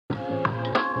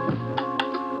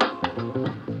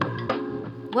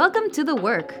Welcome to The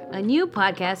Work, a new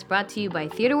podcast brought to you by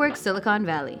TheaterWorks Silicon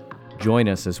Valley. Join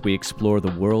us as we explore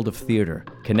the world of theater,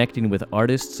 connecting with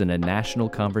artists in a national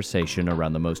conversation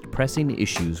around the most pressing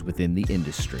issues within the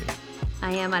industry.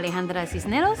 I am Alejandra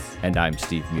Cisneros. And I'm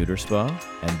Steve Muterspaugh,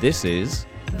 and this is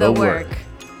The Work.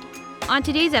 On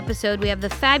today's episode, we have the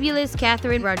fabulous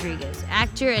Catherine Rodriguez,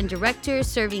 actor and director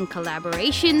serving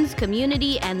collaborations,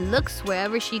 community, and looks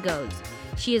wherever she goes.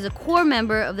 She is a core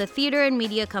member of the theater and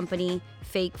media company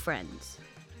Fake Friends.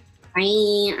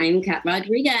 Hi, I'm Cat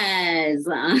Rodriguez.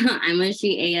 I'm a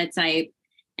she-aya type,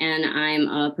 and I'm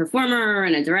a performer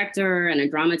and a director and a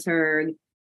dramaturg,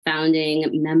 founding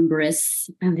membress.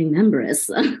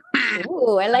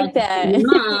 Ooh, I like that.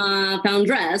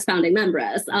 Founding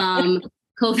membress,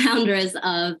 co-founders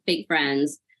of Fake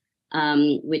Friends,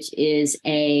 which is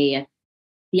a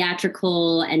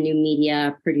theatrical and new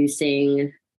media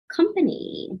producing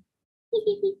company.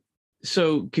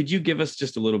 So could you give us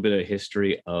just a little bit of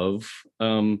history of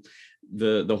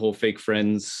the whole Fake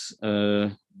Friends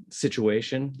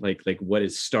situation? Like what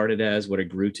it started as, what it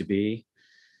grew to be?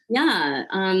 Yeah.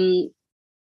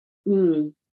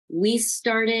 We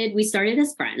started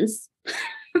as friends.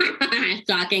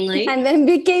 Shockingly. And then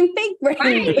became Fake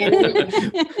Friends.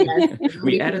 Yes.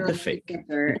 We added the fake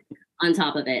on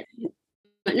top of it.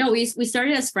 But no, we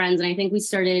started as friends, and I think we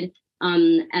started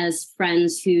as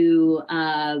friends who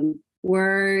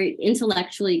were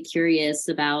intellectually curious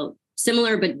about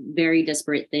similar but very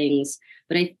disparate things.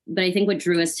 But I think what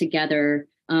drew us together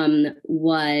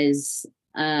was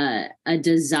a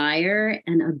desire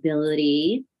and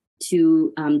ability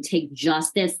to take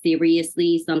justice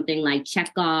seriously, something like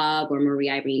Chekhov or Marie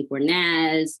Irene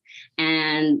Fornés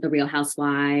and The Real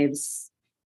Housewives,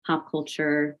 pop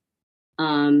culture,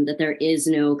 that there is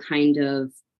no kind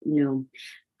of,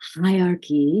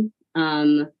 hierarchy.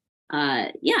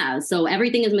 So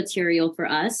everything is material for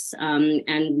us.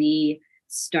 And we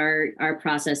start our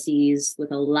processes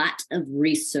with a lot of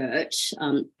research,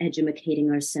 educating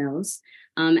ourselves.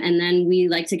 And then we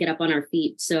like to get up on our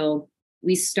feet. So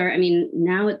we start,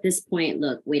 now at this point,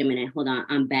 look, wait a minute, hold on.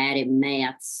 I'm bad at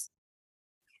maths.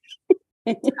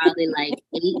 Probably like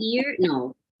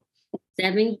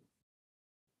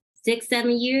 6,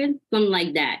 7 years, something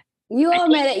like that. You all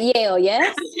met at Yale,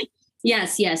 yes?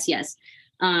 Yes.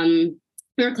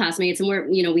 We're classmates, and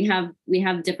we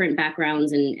have different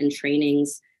backgrounds and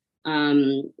trainings.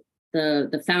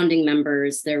 The founding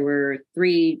members, there were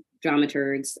three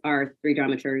dramaturgs,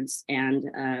 and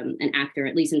an actor,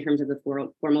 at least in terms of the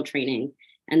formal training.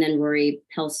 And then Rory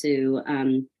Pelsu,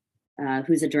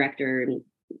 who's a director and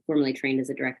formerly trained as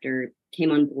a director,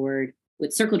 came on board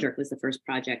with Circle Jerk. Was the first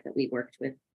project that we worked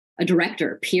with a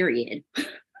director, period.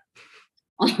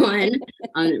 And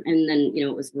then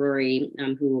it was Rory,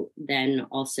 who then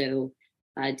also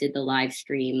did the live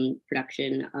stream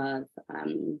production of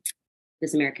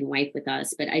This American Wife with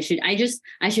us. But I should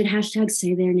hashtag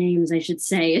say their names. I should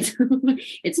say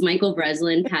it's Michael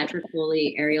Breslin, Patrick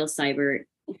Foley, Ariel Seibert,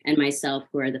 and myself,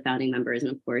 who are the founding members,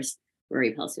 and of course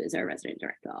Rory Pelsu is our resident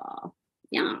director.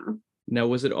 Yeah. Now,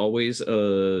 was it always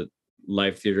a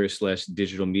live theater /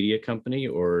 digital media company,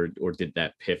 or did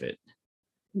that pivot?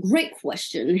 Great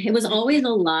question. It was always a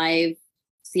live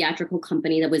theatrical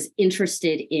company that was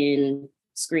interested in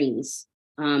screens,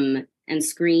 and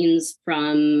screens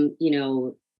from,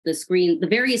 the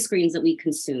various screens that we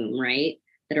consume, right?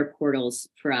 That are portals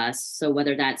for us. So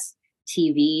whether that's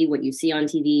TV, what you see on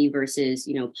TV versus,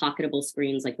 pocketable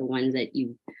screens like the ones that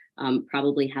you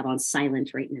probably have on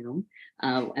silent right now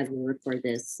as we record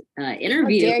this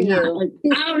interview. How dare you?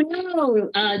 Oh no!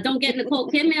 Don't get Nicole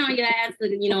Kidman on your ass.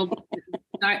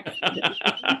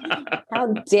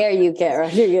 How dare you, Cat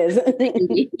Rodriguez? I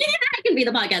can be the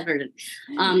podcast version.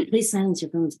 Please silence your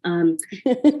phones.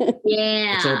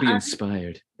 Yeah. Let's all be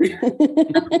inspired.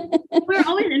 We're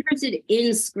always interested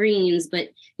in screens, but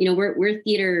we're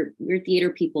theater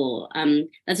people.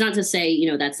 That's not to say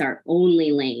that's our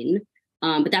only lane.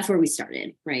 But that's where we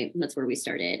started, right? That's where we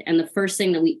started. And the first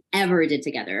thing that we ever did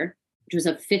together, which was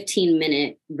a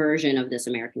 15-minute version of This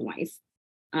American Wife,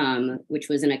 which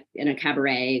was in a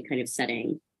cabaret kind of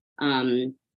setting.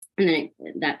 And then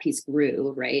that piece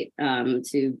grew, right,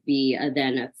 to be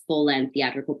then a full-length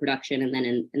theatrical production. And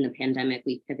then in the pandemic,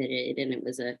 we pivoted, and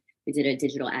we did a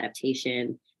digital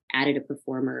adaptation, added a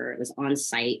performer. It was on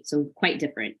site, so quite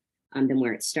different than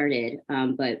where it started.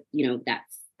 But that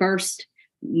first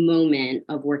moment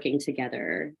of working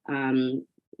together,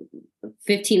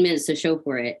 15 minutes to show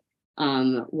for it,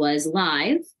 was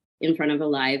live in front of a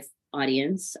live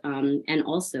audience, and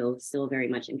also still very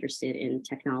much interested in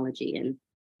technology and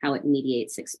how it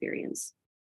mediates experience.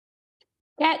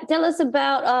 Kat, tell us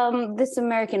about This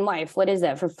American Wife. What is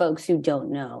that for folks who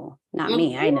don't know? Not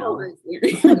me, I know.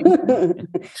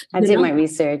 I did my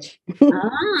research.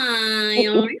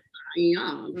 Yeah, we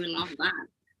love that.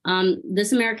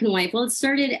 This American Wife. Well, it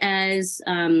started as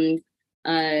a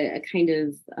kind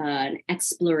of an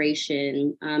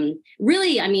exploration.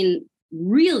 Really,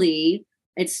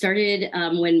 it started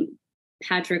when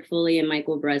Patrick Foley and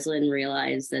Michael Breslin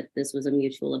realized that this was a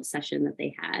mutual obsession that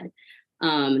they had.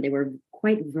 They were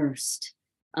quite versed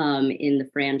in the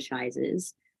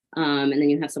franchises. And then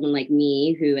you have someone like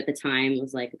me, who at the time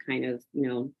was like a kind of,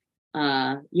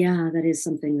 yeah, that is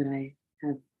something that I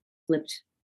have flipped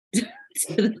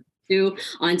to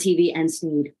on TV and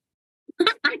Sneed.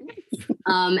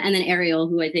 And then Ariel,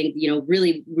 who I think,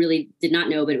 really, really did not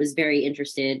know, but was very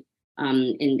interested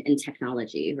in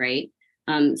technology, right?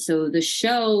 So the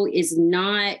show it's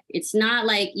not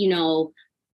like,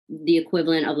 the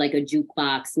equivalent of like a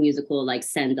jukebox musical, like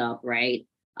Send Up, right?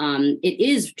 It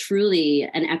is truly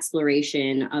an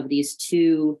exploration of these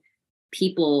two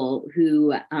people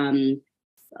who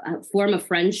form a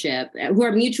friendship, who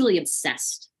are mutually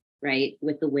obsessed, right,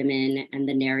 with the women and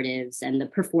the narratives and the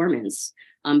performance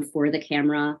for the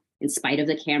camera, in spite of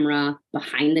the camera,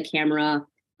 behind the camera.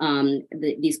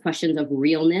 These questions of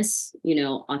realness,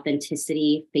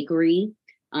 authenticity, fakery,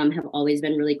 have always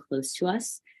been really close to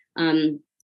us.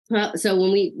 So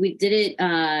when we did it,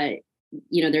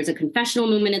 there's a confessional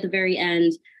moment at the very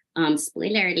end.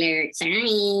 Spoiler alert,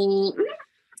 sorry.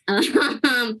 But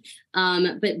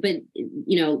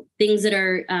things that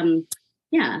are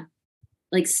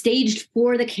like staged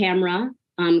for the camera,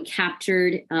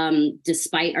 captured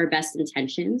despite our best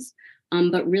intentions,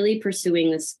 but really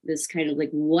pursuing this kind of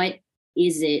like, what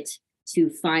is it to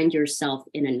find yourself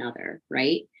in another,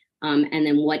 right? And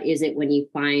then what is it when you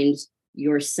find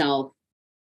yourself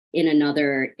in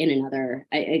another,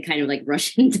 a kind of like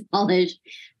Russian dollage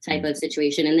type of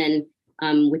situation. And then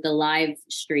with the live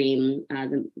stream,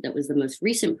 that was the most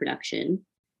recent production,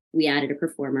 we added a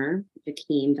performer,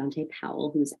 Jakeem Dante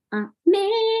Powell, who's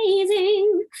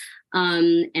amazing.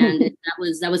 And that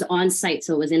was on site,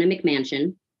 so it was in a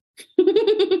McMansion.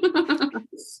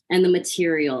 And the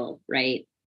material, right?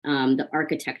 The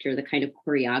architecture, the kind of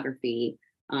choreography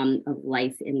of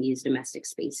life in these domestic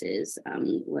spaces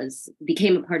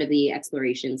became a part of the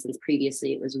exploration, since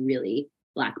previously it was really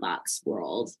black box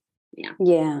world. Yeah,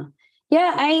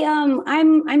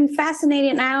 I'm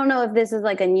fascinated, and I don't know if this is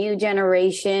like a new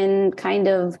generation kind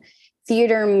of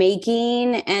theater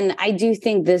making, and I do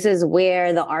think this is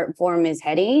where the art form is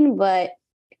heading, but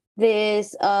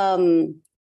this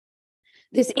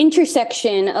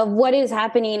intersection of what is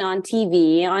happening on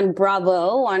TV, on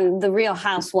Bravo, on The Real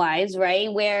Housewives,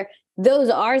 right? Where those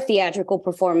are theatrical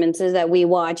performances that we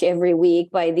watch every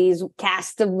week by these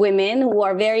cast of women who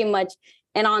are very much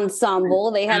an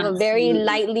ensemble. They have a very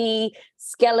lightly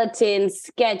skeleton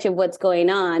sketch of what's going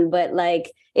on, but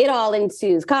like it all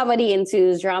ensues. Comedy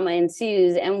ensues, drama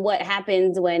ensues. And what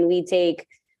happens when we take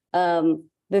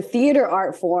the theater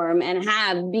art form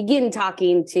and begin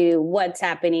talking to what's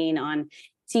happening on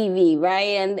TV,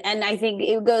 right? And I think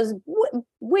it goes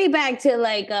way back to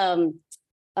like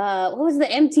what was the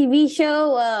MTV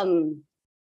show?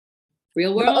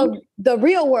 Real World? The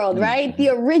Real World, right? The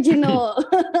original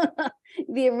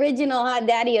the original hot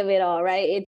daddy of it all,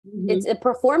 right? It's a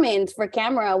performance for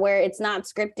camera where it's not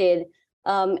scripted.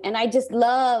 And I just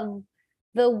love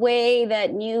the way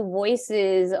that new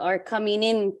voices are coming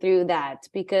in through that,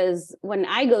 because when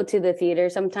I go to the theater,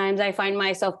 sometimes I find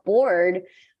myself bored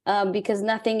because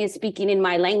nothing is speaking in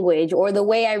my language or the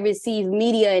way I receive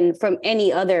media from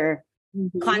any other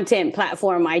content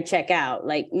platform I check out.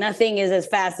 Like nothing is as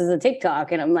fast as a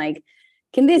TikTok. And I'm like,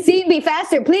 can this scene be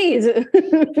faster, please? Yeah,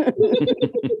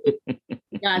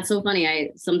 it's so funny. I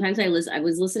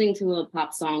was listening to a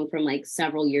pop song from like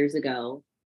several years ago.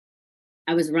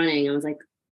 I was running. I was like,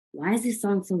 why is this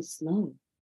song so slow?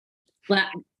 But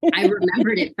I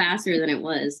remembered it faster than it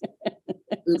was.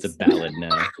 It's a ballad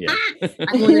now. Yeah.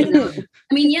 I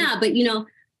mean, yeah, but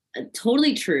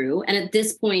totally true. And at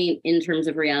this point, in terms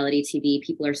of reality TV,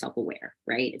 people are self-aware,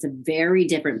 right? It's a very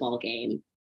different ball game.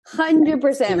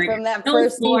 100% from that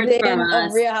first season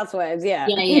of Real Housewives. Yeah.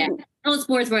 Yeah. No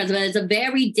sports for us, but it's it's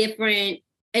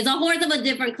a horse of a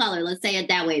different color. Let's say it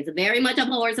that way. It's very much a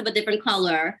horse of a different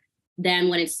color than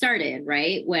when it started,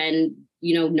 right? When,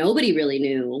 nobody really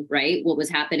knew, right, what was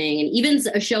happening. And even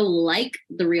a show like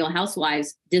The Real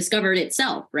Housewives discovered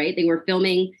itself, right? They were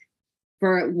filming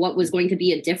for what was going to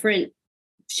be a different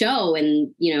show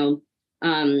and,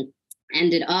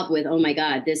 ended up with, oh my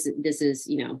God, this is,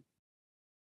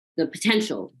 the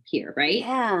potential here, right?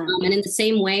 Yeah. And in the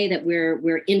same way that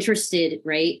we're interested,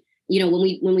 right?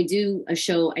 When we do a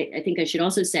show, I think I should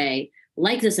also say,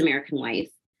 like This American Wife,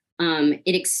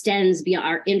 it extends beyond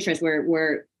our interest.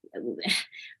 We're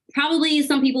probably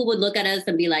some people would look at us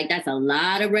and be like, "That's a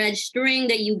lot of red string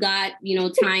that you got,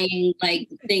 tying like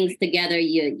things together,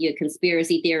 you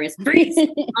conspiracy theorist."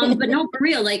 But no, for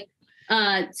real, like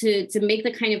to make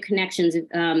the kind of connections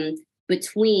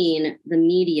between the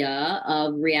media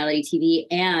of reality TV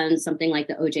and something like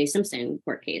the O.J. Simpson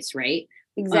court case, right?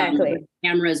 Exactly.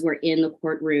 Cameras were in the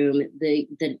courtroom. The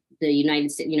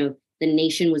United States, the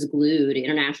nation was glued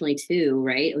internationally too,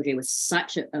 right? OJ was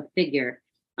such a figure.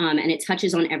 And it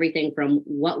touches on everything from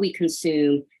what we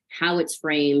consume, how it's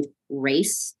framed,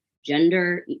 race,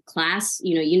 gender, class,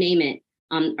 you name it,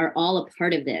 are all a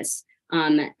part of this.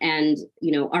 And,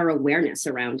 our awareness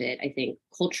around it, I think,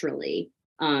 culturally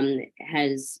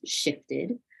has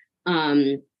shifted.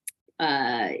 In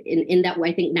that way,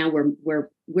 I think now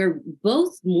we're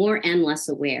both more and less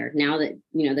aware now that,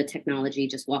 the technology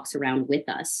just walks around with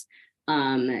us.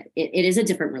 It is a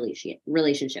different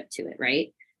relationship to it,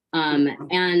 right?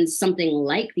 And something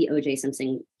like the O.J.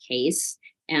 Simpson case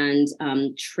and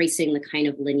tracing the kind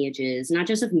of lineages, not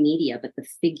just of media, but the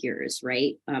figures,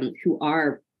 right, who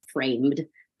are framed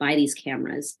by these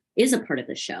cameras is a part of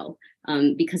the show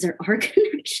because there are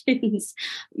connections,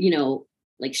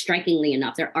 like strikingly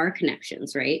enough, there are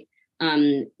connections, right?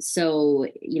 So,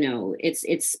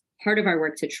 it's part of our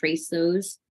work to trace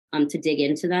those, to dig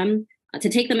into them, to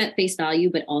take them at face value,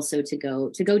 but also to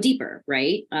go deeper,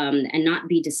 right? And not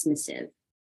be dismissive,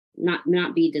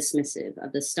 not be dismissive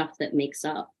of the stuff that makes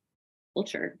up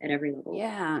culture at every level.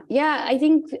 Yeah. I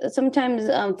think sometimes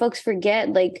folks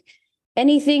forget, like,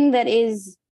 anything that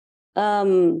is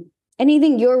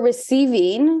anything you're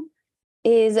receiving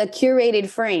is a curated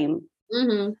frame.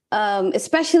 Mm-hmm.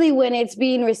 Especially when it's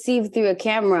being received through a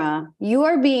camera, you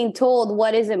are being told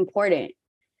what is important.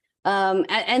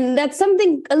 And that's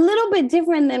something a little bit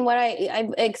different than what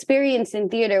I've experienced in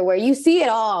theater, where you see it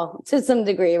all to some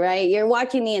degree, right? You're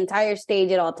watching the entire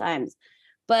stage at all times.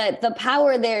 But the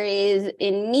power there is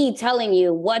in me telling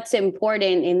you what's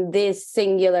important in this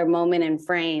singular moment and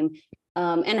frame,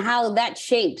 and how that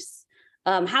shapes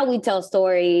how we tell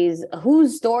stories,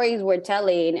 whose stories we're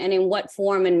telling, and in what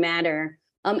form and matter.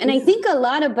 And I think a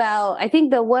lot about, I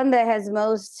think the one that has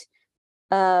most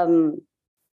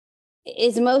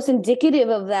is most indicative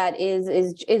of that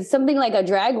is something like a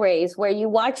Drag Race, where you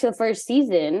watch the first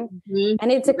season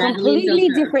and it's a completely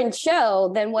different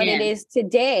show than what it is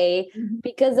today,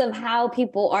 because of how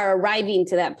people are arriving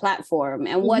to that platform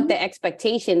and what the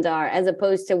expectations are, as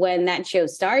opposed to when that show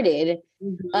started.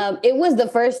 It was the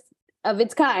first of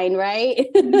its kind, right?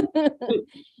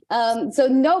 So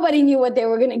nobody knew what they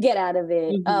were going to get out of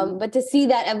it. But to see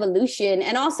that evolution,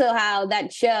 and also how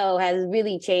that show has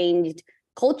really changed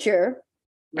culture,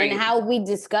 right, and how we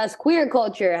discuss queer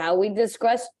culture, how we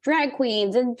discuss drag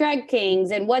queens and drag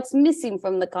kings, and what's missing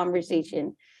from the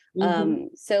conversation.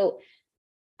 So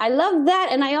I love that.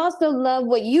 And I also love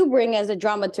what you bring as a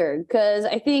dramaturg, because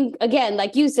I think, again,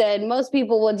 like you said, most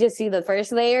people will just see the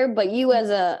first layer, but you as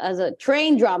a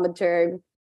trained dramaturg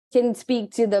can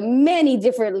speak to the many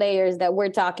different layers that we're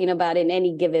talking about in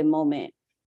any given moment.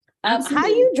 How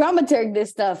you dramaturg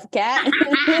this stuff, Kat?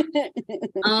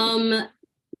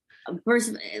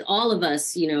 First, all of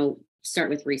us, start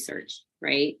with research,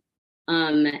 right?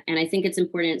 And I think it's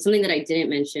important. Something that I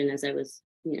didn't mention as I was,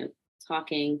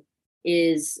 talking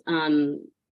is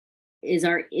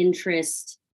our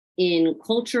interest in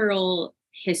cultural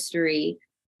history,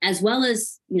 as well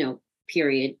as,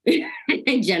 period,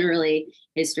 generally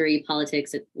history,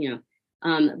 politics,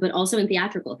 but also in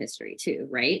theatrical history too,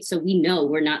 right? So we know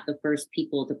we're not the first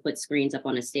people to put screens up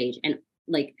on a stage. And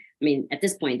at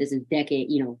this point, this is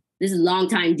this is long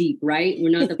time deep, right?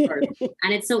 We're not the first.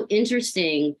 And it's so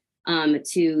interesting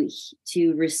to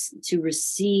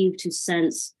receive, to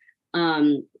sense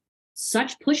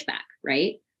such pushback,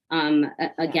 right?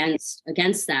 Against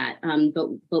that.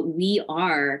 But we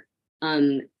are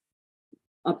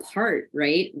a part,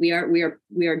 right? We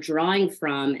are drawing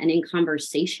from and in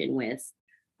conversation with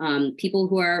people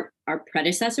who are our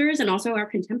predecessors and also our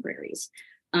contemporaries.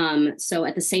 So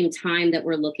at the same time that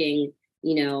we're looking,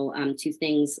 to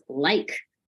things like,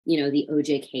 the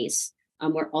OJ case,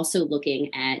 we're also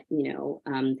looking at,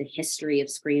 the history of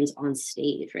screens on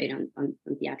stage, right? On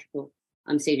theatrical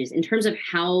stages, in terms of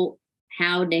how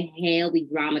the hell we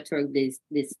dramaturg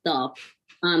this stuff.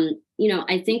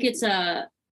 I think it's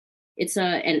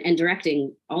and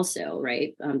directing also,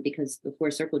 right? Because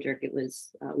before Circle Jerk, it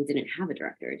was we didn't have a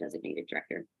designated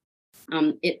director.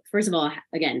 It, first of all,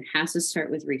 again, has to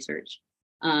start with research.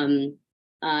 And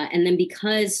then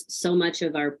because so much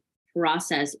of our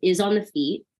process is on the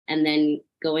feet and then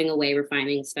going away,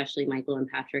 refining, especially Michael and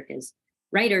Patrick as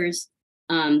writers,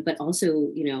 but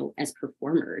also, as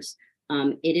performers,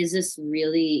 it is this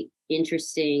really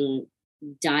interesting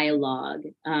dialogue.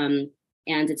 And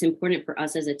it's important for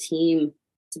us as a team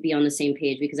to be on the same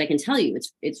page, because I can tell you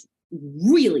it's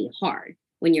really hard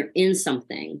when you're in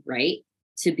something, right?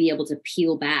 To be able to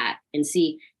peel back and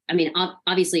see. I mean,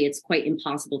 obviously, it's quite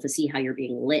impossible to see how you're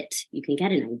being lit. You can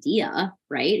get an idea,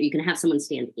 right? You can have someone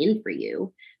stand in for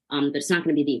you, but it's not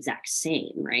going to be the exact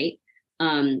same, right?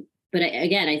 But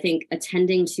again, I think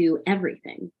attending to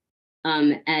everything,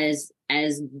 as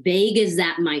vague as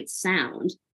that might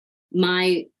sound,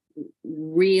 my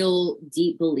real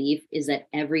deep belief is that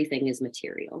everything is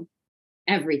material.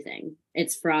 Everything.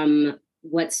 It's from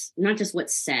what's not just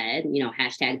what's said,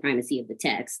 hashtag primacy of the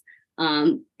text.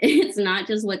 It's not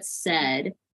just what's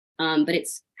said, but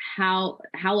it's how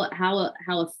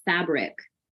a fabric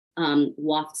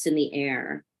wafts in the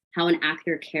air, how an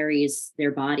actor carries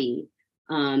their body,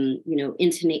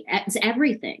 intonate. It's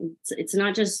everything. It's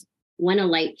not just when a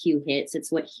light cue hits,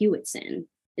 it's what hue it's in.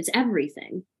 It's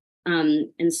everything.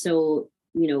 And so,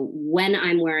 when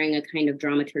I'm wearing a kind of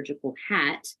dramaturgical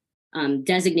hat,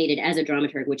 designated as a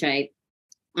dramaturg, which I,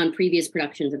 on previous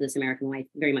productions of This American Life,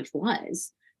 very much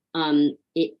was,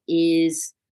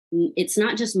 it's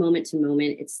not just moment to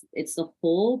moment, it's the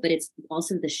whole, but it's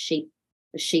also the shape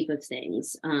of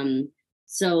things.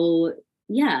 So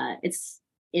yeah, it's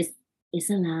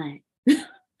a lot.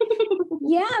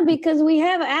 Yeah, because we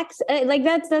have access, like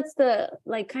that's the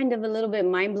like kind of a little bit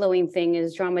mind-blowing thing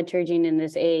is dramaturging in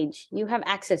this age. You have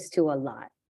access to a lot,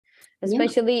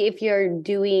 especially if you're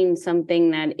doing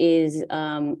something that is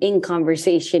in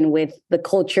conversation with the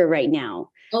culture right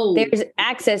now. Oh, there's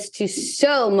access to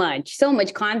so much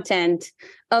content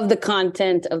of the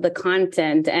content of the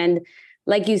content. And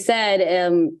like you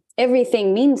said,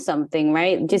 everything means something,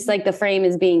 right? Just like the frame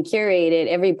is being curated,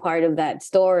 every part of that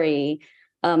story,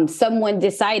 someone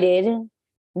decided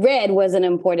red was an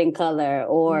important color,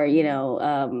 or,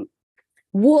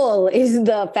 wool is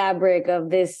the fabric of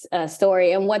this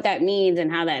story, and what that means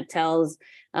and how that tells,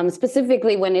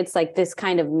 specifically when it's like this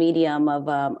kind of medium of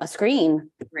a screen,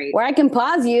 right, where I can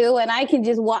pause you and I can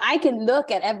I can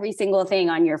look at every single thing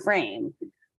on your frame.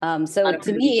 So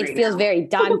to me, it feels very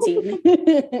daunting.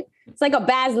 It's like a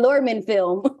Baz Luhrmann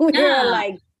film. We're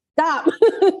like, stop.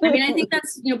 I mean, I think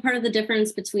that's, part of the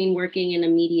difference between working in a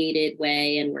mediated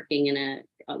way and working in a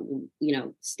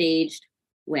staged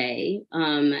way.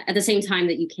 At the same time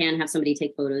that you can have somebody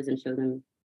take photos and show them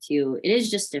to you, it is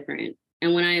just different.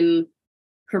 And when I'm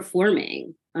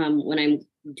performing, when I'm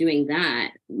doing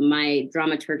that, my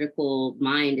dramaturgical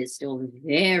mind is still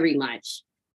very much,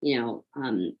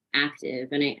 active.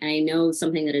 And I know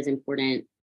something that is important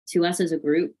to us as a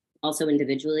group, also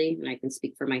individually, and I can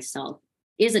speak for myself,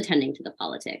 is attending to the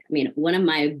politic. I mean, one of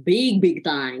my big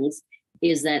things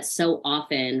is that so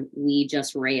often we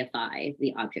just reify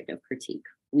the object of critique.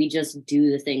 We just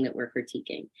do the thing that we're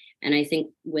critiquing. And I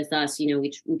think with us,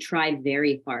 we try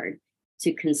very hard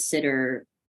to consider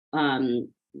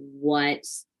what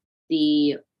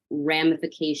the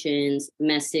ramifications,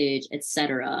 message,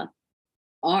 etc.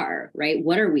 are, right?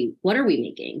 What are we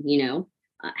making,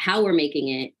 how we're making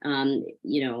it,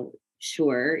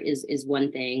 sure is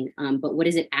one thing, but what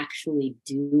is it actually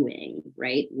doing,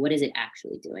 right? What is it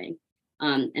actually doing?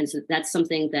 And so that's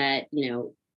something that,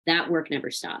 that work never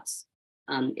stops.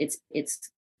 It's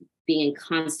being in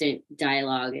constant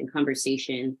dialogue and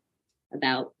conversation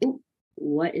about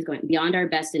what is going beyond our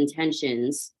best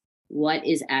intentions, what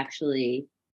is actually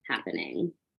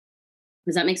happening.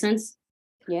 Does that make sense?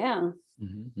 Yeah.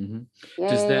 Mm-hmm, mm-hmm.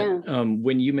 Does that,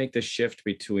 when you make the shift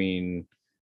between,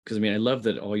 because I love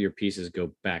that all your pieces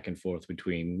go back and forth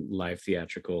between live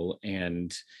theatrical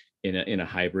and in a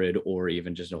hybrid or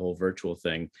even just a whole virtual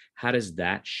thing. How does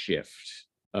that shift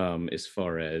as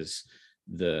far as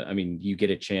you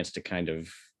get a chance to kind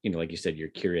of, like you said, you're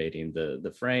curating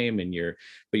the frame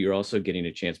but you're also getting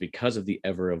a chance, because of the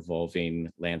ever evolving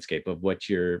landscape of what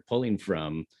you're pulling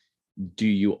from. Do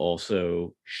you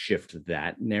also shift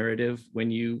that narrative when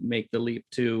you make the leap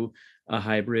to a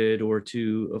hybrid or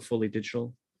to a fully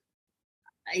digital?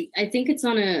 I think it's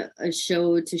on a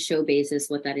show to show basis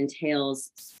what that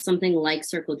entails. Something like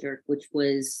Circle Jerk, which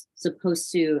was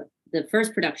the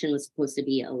first production was supposed to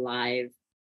be a live,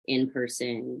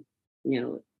 in-person,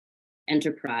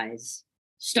 enterprise,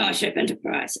 Starship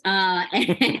Enterprise.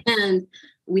 And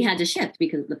we had to shift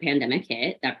because the pandemic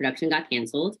hit, that production got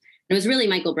canceled. And it was really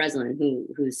Michael Breslin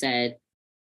who said,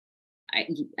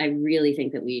 I really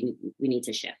think that we need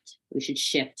to shift. We should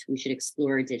shift. We should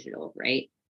explore digital, right?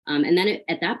 And then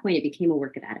at that point, it became a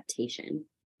work of adaptation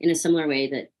in a similar way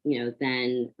that,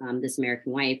 then This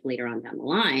American Wife later on down the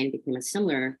line became a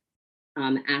similar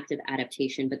act of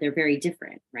adaptation, but they're very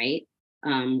different, right?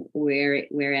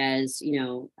 Whereas,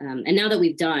 and now that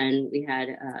we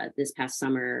had this past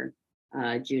summer,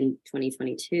 June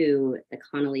 2022, the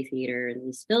Connolly Theater in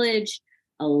East Village,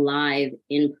 a live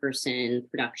in-person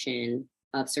production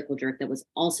of Circle Jerk that was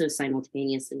also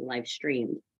simultaneously live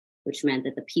streamed, which meant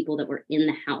that the people that were in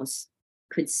the house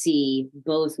could see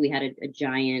both. We had a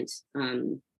giant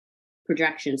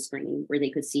projection screen where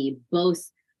they could see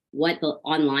both what the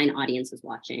online audience was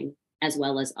watching, as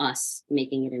well as us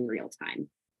making it in real time,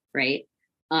 right?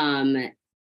 And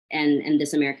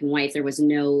This American Wife, there was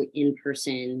no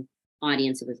in-person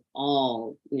audience. It was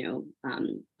all,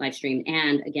 live streamed.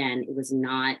 And again, it was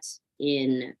not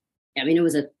it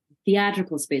was a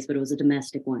theatrical space, but it was a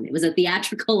domestic one. It was a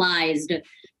theatricalized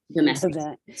domestic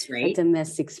space, right? A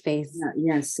domestic space.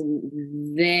 Yes,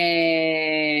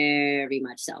 very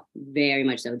much so. Very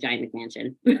much so. Giant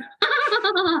McMansion.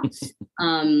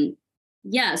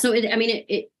 So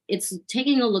it's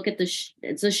taking a look at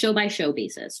it's a show by show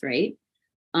basis, right?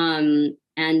 And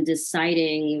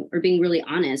deciding or being really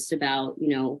honest about,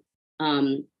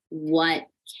 what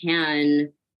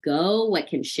can go, what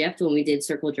can shift. When we did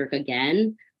Circle Jerk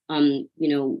again,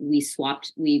 we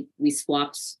swapped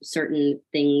certain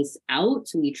things out.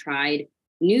 We tried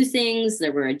new things.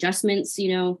 There were adjustments,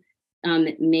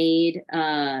 made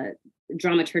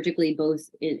dramaturgically, both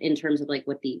in terms of like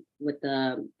what the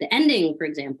ending, for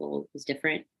example, was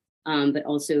different, but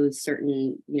also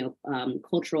certain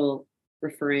cultural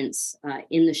reference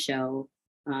in the show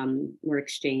were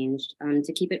exchanged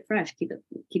to keep it fresh, keep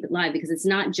it live, because it's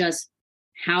not just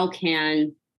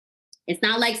it's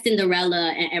not like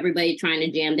Cinderella and everybody trying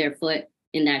to jam their foot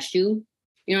in that shoe.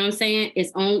 You know what I'm saying?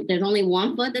 There's only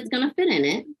one foot that's gonna fit in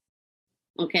it.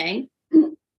 Okay.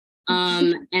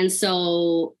 And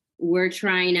so we're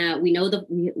trying to, we know the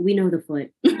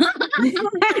foot.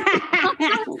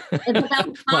 It's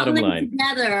about cobbling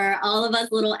together, all of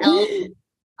us little elves,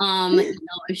 a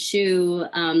shoe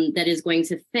that is going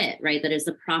to fit, right? That is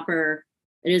appropriate,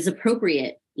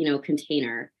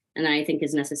 container. And that I think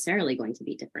is necessarily going to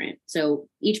be different. So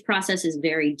each process is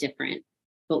very different.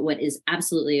 But what is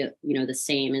absolutely, the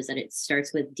same is that it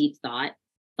starts with deep thought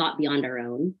beyond our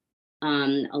own,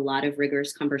 a lot of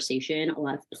rigorous conversation, a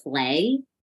lot of play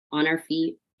on our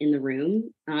feet in the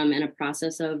room, and a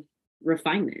process of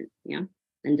refinement,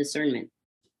 and discernment.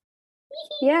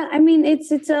 Yeah, I mean, it's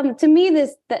to me,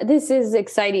 this is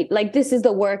exciting. Like, this is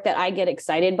the work that I get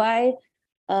excited by,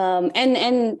 and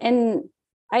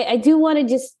I do want to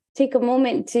just take a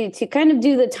moment to kind of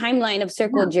do the timeline of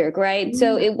Circle Jerk, right? Mm-hmm.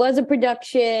 So it was a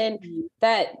production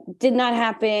that did not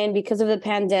happen because of the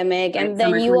pandemic, and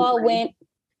then you all went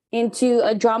into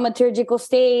a dramaturgical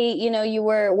state. You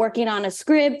were working on a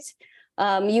script.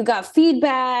 You got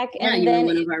feedback, and then you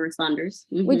were one of our responders,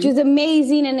 which was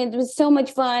amazing, and it was so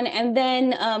much fun. And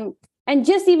then, and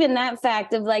just even that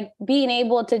fact of like being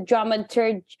able to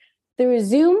dramaturge through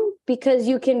Zoom, because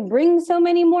you can bring so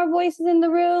many more voices in the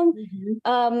room.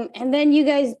 Mm-hmm. And then you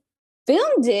guys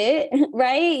filmed it,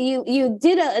 right? You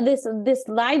did this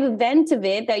live event of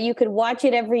it that you could watch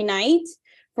it every night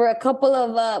for a couple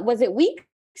of was it weeks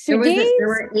or days? There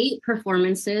were 8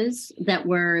 performances that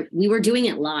we were doing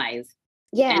it live.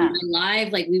 Yeah. And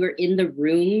live, like we were in the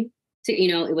room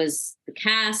it was the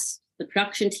cast, the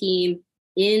production team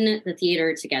in the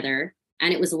theater together.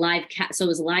 And it was live, so it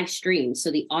was live streamed. So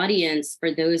the audience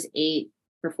for those 8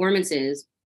 performances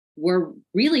were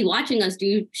really watching us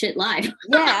do shit live.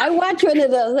 Yeah, I watched one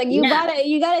of those. Like you got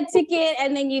a ticket,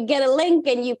 and then you get a link,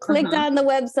 and you clicked on the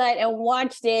website and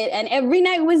watched it. And every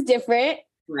night was different,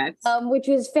 correct? Which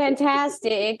was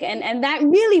fantastic. And that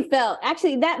really felt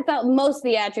most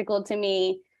theatrical to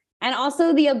me. And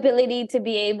also the ability to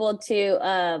be able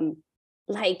to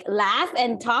like laugh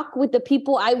and talk with the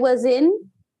people I was in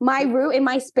my room, in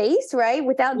my space, right?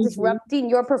 Without disrupting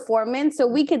your performance. So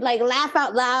we could like laugh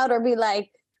out loud or be like,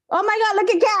 oh my God,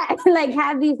 look at Kat. Like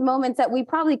have these moments that we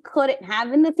probably couldn't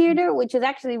have in the theater, which is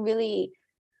actually really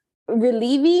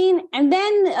relieving. And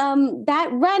then that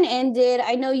run ended.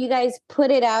 I know you guys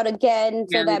put it out again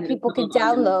so that people could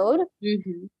download.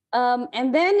 Mm-hmm.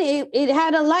 And then it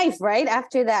had a life, right?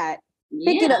 After that.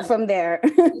 Pick it up from there.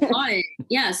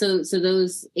 Yeah. So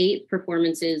those 8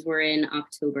 performances were in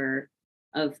October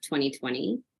of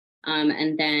 2020.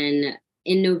 And then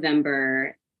in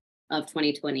November of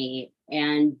 2020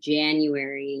 and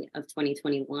January of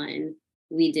 2021,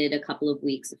 we did a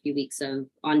few weeks of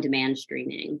on-demand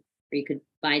streaming. where you could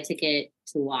buy a ticket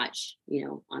to watch,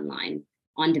 online,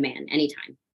 on demand,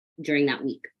 anytime during that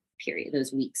week period,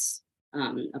 those weeks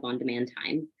of on demand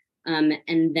time.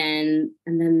 And then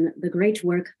the great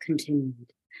work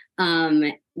continued.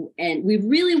 And we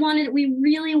really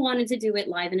wanted to do it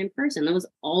live and in person. That was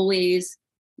always,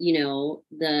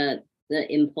 the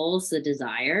impulse, the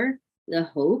desire, the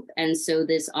hope. And so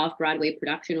this off-Broadway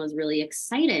production was really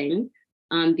exciting,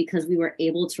 because we were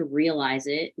able to realize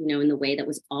it, in the way that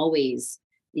was always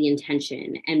the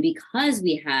intention. And because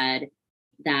we had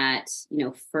that,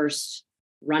 first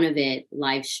run of it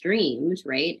live streamed,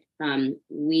 right?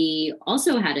 We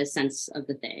also had a sense of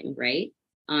the thing, right?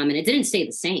 And it didn't stay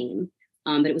the same,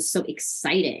 but it was so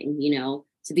exciting,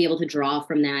 to be able to draw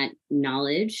from that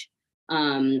knowledge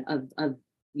of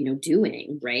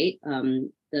doing, right?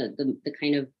 The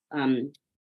kind of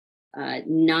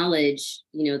knowledge,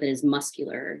 that is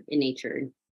muscular in nature,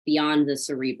 beyond the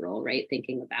cerebral, right?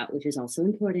 Thinking about, which is also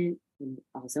important and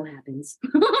also happens.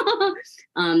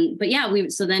 But yeah,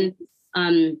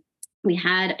 we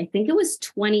had, I think it was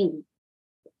 20,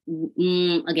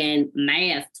 again,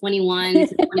 math, 21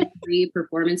 to 23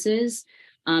 performances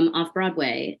off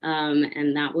Broadway.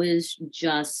 And that was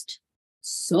just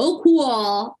so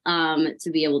cool to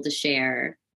be able to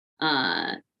share.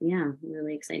 Yeah,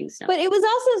 really exciting stuff. But it was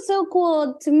also so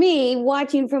cool to me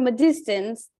watching from a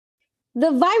distance the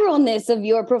viralness of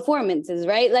your performances,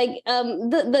 right? Like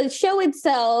the show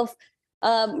itself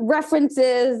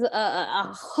references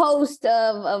a host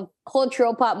of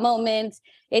cultural pop moments.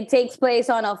 It takes place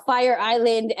on a Fire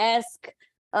Island-esque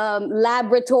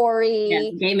laboratory.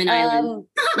 Yes, Damon Island.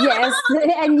 Yes,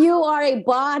 and you are a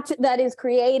bot that is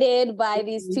created by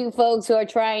these two folks who are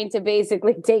trying to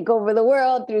basically take over the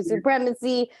world through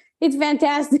supremacy. It's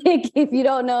fantastic. If you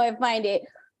don't know it, find it.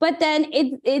 But then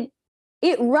it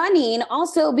running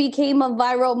also became a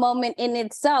viral moment in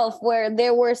itself, where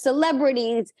there were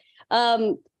celebrities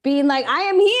being like, I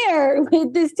am here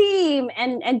with this team.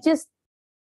 And just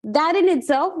that in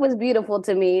itself was beautiful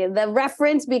to me. The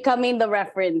reference becoming the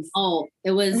reference. Oh,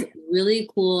 it was really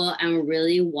cool and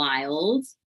really wild.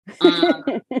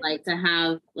 Like to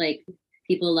have like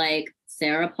people like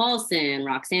Sarah Paulson,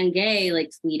 Roxane Gay, like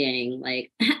tweeting,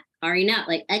 like, Ari Nut,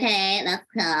 like, okay, let's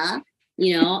go.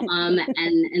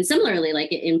 And similarly,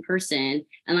 like in person.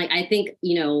 And like, I think,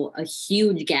 a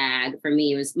huge gag for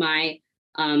me was my,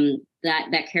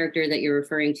 that character that you're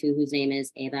referring to, whose name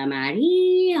is Eva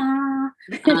Maria,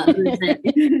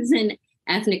 who's an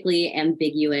ethnically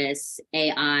ambiguous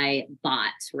AI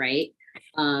bot, right?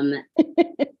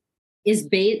 Is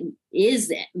based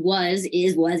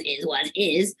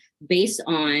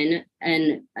on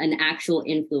an actual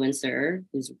influencer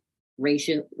who's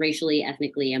racially,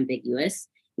 ethnically ambiguous,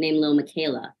 named Lil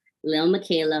Miquela. Lil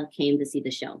Miquela came to see the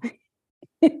show.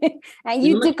 And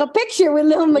you took a picture with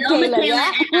Lil Miquela,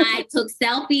 yeah? And I took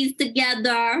selfies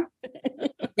together.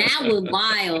 That was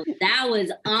wild. That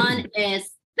was unexpected.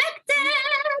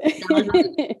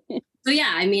 So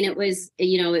yeah, I mean, it was,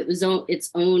 it was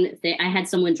its own thing. I had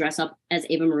someone dress up as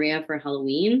Ava Maria for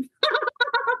Halloween.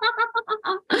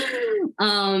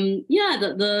 It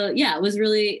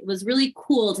was really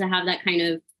cool to have that kind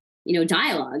of,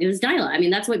 dialogue. It was dialogue. I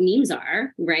mean, that's what memes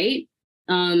are, right?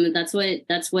 That's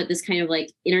what this kind of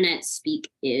like internet speak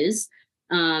is.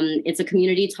 It's a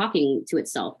community talking to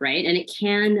itself, right? And it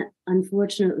can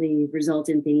unfortunately result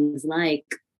in things like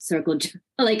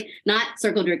not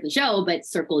Circle Jerk the show, but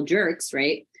circle jerks,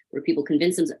 right? Where people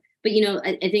convince themselves. But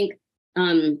I think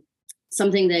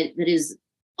something that is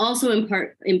also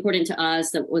important to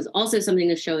us, that was also something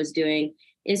the show is doing,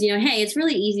 is hey, it's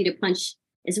really easy to punch.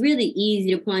 It's really easy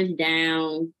to punch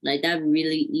down, like that's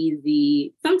really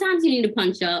easy. Sometimes you need to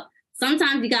punch up.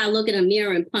 Sometimes you gotta look in a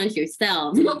mirror and punch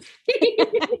yourself. So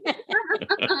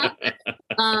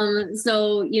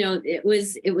it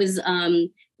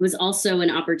was also an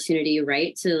opportunity,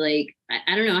 right, to like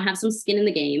I don't know, have some skin in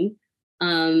the game,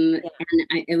 and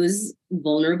it was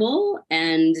vulnerable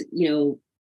and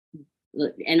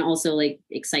and also like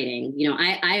exciting.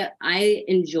 I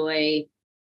enjoy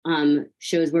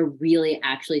shows where really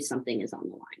actually something is on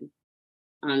the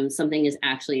line. Something is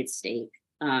actually at stake,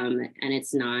 and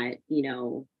it's not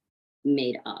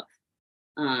made up.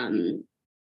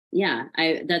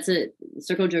 That's a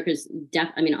Circle Jerk is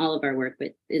all of our work,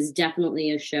 but is definitely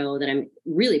a show that I'm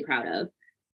really proud of.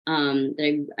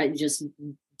 That I just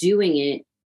doing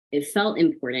it felt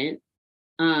important.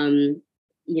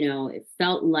 It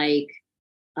felt like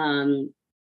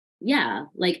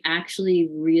like actually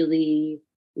really,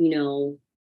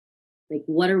 like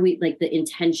what are we, like the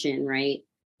intention, right?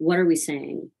 What are we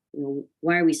saying?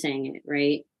 Why are we saying it,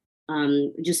 right?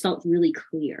 It just felt really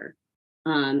clear.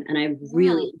 And I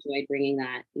really enjoyed bringing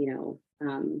that,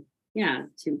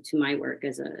 to my work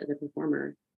as a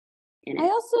performer in it. I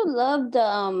also loved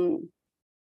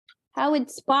how it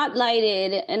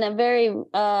spotlighted in a very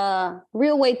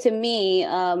real way to me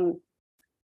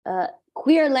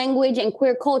queer language and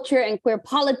queer culture and queer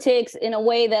politics in a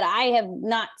way that I have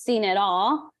not seen at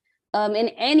all in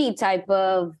any type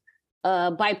of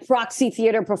by proxy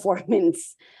theater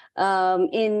performance.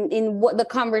 In what the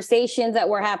conversations that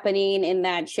were happening in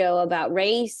that show about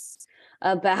race,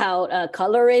 about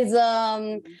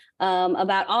colorism,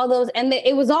 about all those, and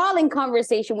it was all in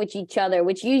conversation with each other,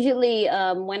 which usually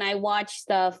when I watch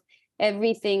stuff,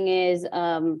 everything is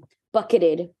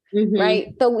bucketed.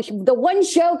 Right. So the one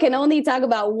show can only talk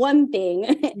about one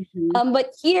thing.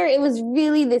 But here it was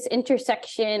really this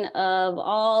intersection of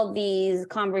all these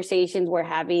conversations we're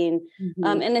having,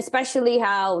 and especially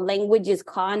how language is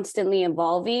constantly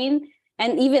evolving.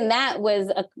 And even that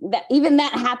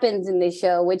happens in this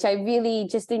show, which I really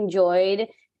just enjoyed.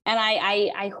 And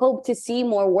I hope to see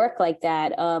more work like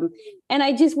that. And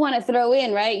I just want to throw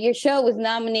in, right, your show was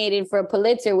nominated for a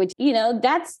Pulitzer, which,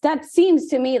 that seems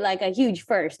to me like a huge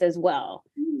first as well,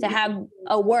 to have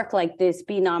a work like this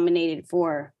be nominated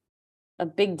for a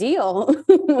big deal.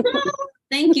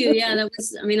 Thank you. Yeah, that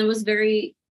was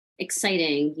very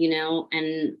exciting,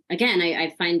 and again,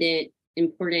 I find it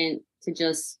important to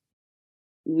just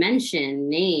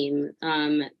name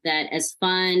that as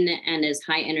fun and as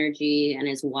high energy and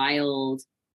as wild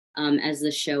as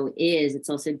the show is, it's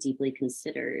also deeply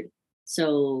considered.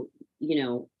 So,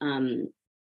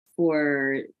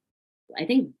 for, I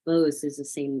think both is the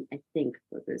same,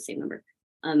 both are the same number.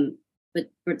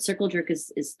 But Circle Jerk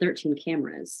is 13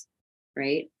 cameras,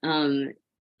 right? There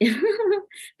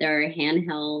are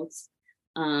handhelds,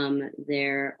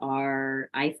 there are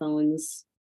iPhones,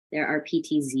 there are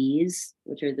PTZs,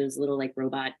 which are those little like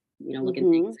robot,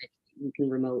 looking things that you can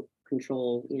remote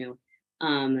control,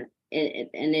 it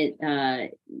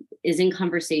is in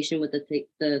conversation with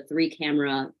the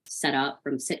 3-camera setup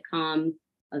from sitcom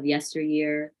of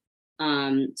yesteryear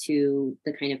to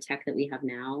the kind of tech that we have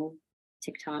now,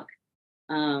 TikTok,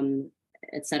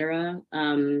 etc.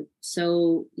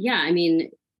 So yeah,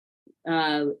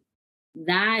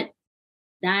 that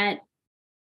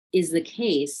is the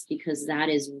case because that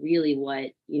is really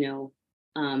what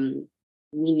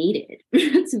we needed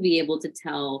to be able to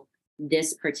tell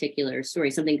this particular story,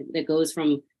 something that goes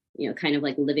from kind of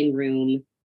like living room,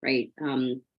 right,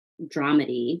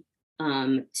 dramedy,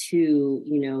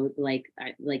 to like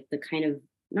the kind of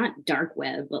not dark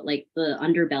web, but like the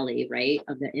underbelly, right,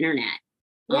 of the internet.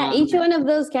 Yeah, each one of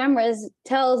those cameras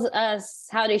tells us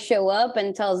how to show up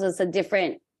and tells us a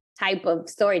different type of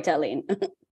storytelling.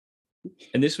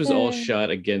 And this was all shot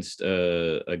against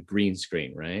a green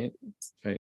screen, right?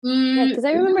 Yeah, because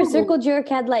I remember Circle Jerk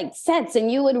had like sets,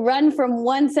 and you would run from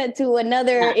one set to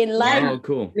another in live. Oh,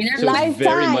 cool! So lifetime. it's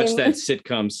very much that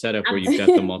sitcom setup where you've got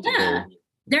the multiple. Yeah.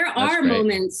 There are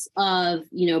moments of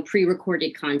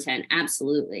pre-recorded content,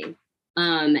 absolutely,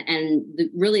 and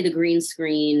really the green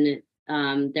screen.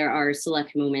 There are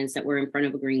select moments that were in front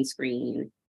of a green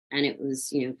screen, and it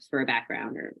was for a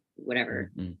background or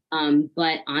whatever.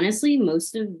 But honestly,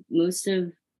 most of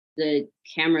the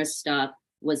camera stuff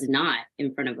was not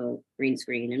in front of a green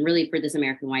screen. And really for This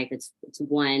American Wife, it's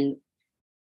one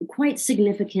quite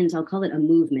significant, I'll call it a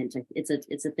movement. It's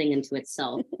a thing into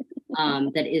itself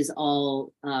that is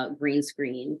all green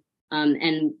screen.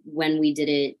 And when we did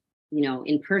it,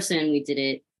 in person, we did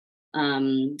it,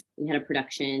 we had a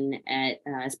production at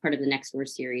as part of the Next Door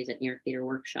series at New York Theater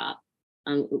Workshop.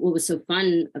 What was so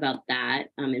fun about that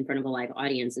in front of a live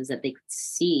audience is that they could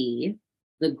see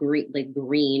the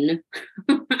green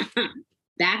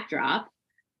backdrop,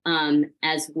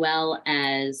 as well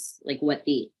as like what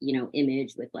the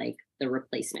image with like the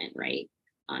replacement, right,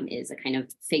 is a kind of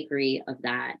fakery of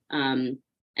that. And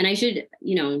I should,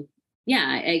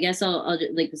 I guess I'll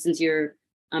like, since you're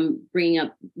bringing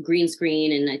up green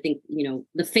screen, and I think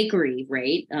the fakery,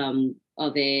 right,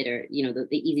 of it, or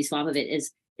the easy swap of it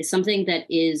is something that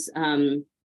is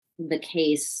the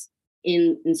case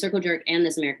in Circle Jerk and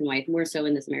This American Wife, more so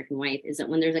in This American Wife, is that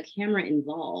when there's a camera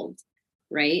involved,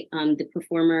 right, the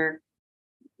performer,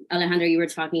 Alejandra, you were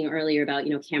talking earlier about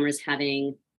cameras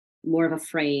having more of a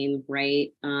frame,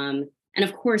 right, and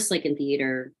of course, like in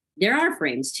theater, there are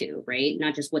frames too, right,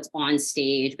 not just what's on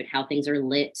stage, but how things are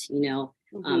lit,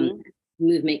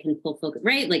 movement can pull focus,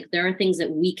 right, like there are things that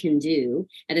we can do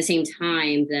at the same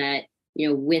time that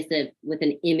with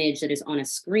an image that is on a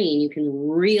screen, you can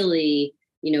really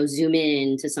zoom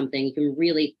in to something, you can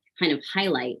really kind of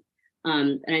highlight.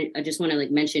 And I just want to like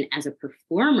mention, as a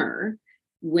performer,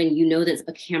 when you know that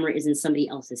a camera is in somebody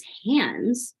else's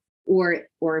hands, or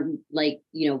like,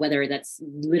 you know, whether that's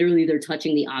literally they're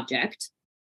touching the object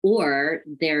or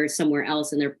they're somewhere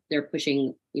else and they're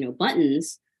pushing, you know,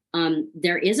 buttons,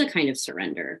 there is a kind of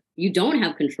surrender. You don't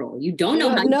have control. You don't know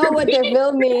how know what they're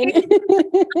filming.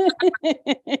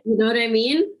 You know what I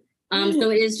mean?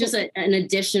 So it is just an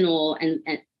additional and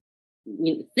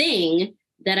you know, thing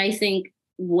that I think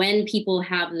when people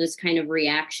have this kind of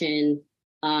reaction,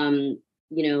 you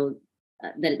know,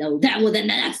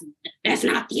 that's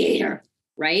not theater,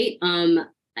 right?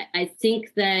 I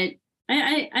think that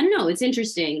I don't know. It's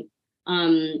interesting.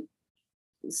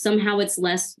 Somehow it's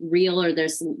less real, or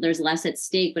there's less at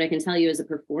stake. But I can tell you, as a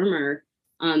performer,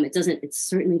 it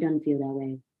certainly doesn't feel that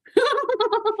way.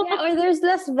 Yeah, or there's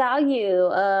less value.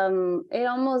 It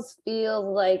almost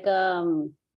feels like the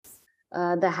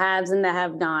haves and the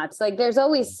have-nots. Like there's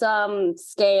always some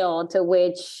scale to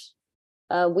which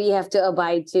we have to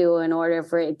abide to in order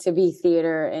for it to be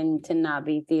theater and to not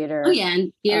be theater. Oh yeah,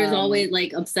 and theater's always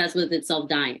like obsessed with itself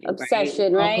dying.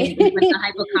 Obsession, right? Like the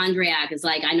hypochondriac is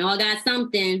like, I know I got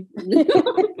something.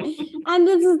 And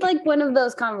this is like one of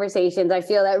those conversations I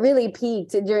feel that really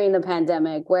peaked during the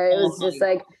pandemic, where it was just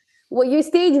like, well, your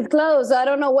stage is closed, so I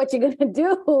don't know what you're gonna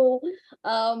do.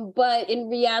 But in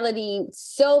reality,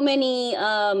 so many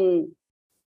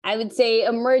I would say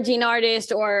emerging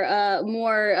artists or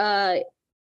more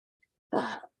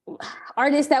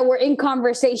artists that were in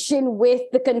conversation with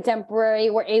the contemporary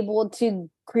were able to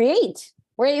create.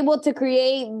 We're able to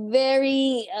create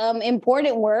very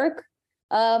important work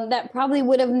that probably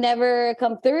would have never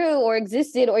come through or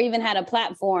existed or even had a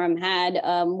platform had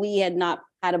we had not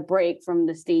had a break from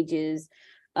the stages,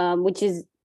 which is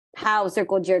how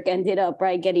Circle Jerk ended up,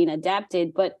 right, getting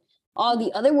adapted. But all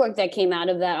the other work that came out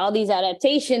of that, all these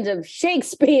adaptations of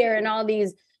Shakespeare and all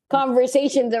these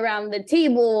conversations around the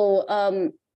table.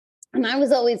 And I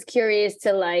was always curious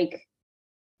to like,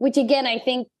 which again, I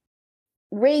think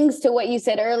rings to what you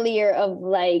said earlier of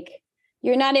like,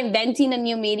 you're not inventing a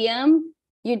new medium.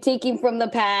 You're taking from the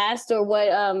past or what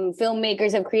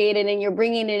filmmakers have created, and you're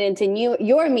bringing it into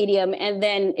your medium and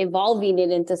then evolving it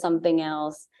into something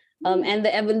else. And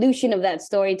the evolution of that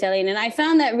storytelling. And I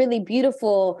found that really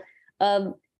beautiful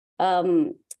of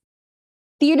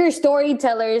theater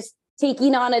storytellers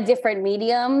taking on a different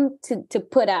medium to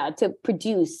put out, to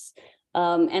produce.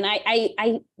 And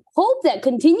I hope that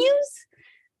continues.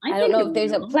 I don't know if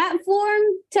there's a platform.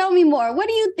 Tell me more. What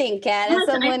do you think, Kat, as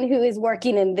someone who is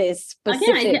working in this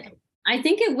specific? Again, I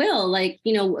think it will. Like,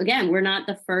 you know, again, we're not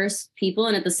the first people.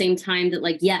 And at the same time that,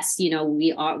 like, yes, you know,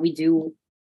 we do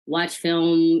watch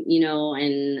film, you know,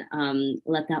 and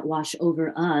let that wash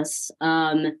over us.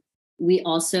 We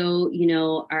also, you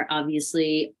know, are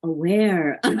obviously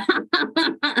aware and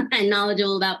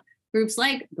knowledgeable about groups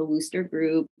like the Wooster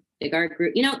Group, Big Art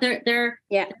Group. You know, there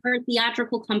are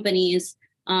theatrical companies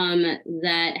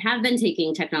that have been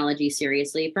taking technology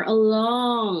seriously for a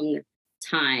long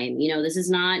time. You know, this is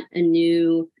not a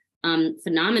new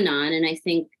phenomenon. And I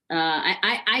think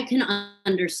I can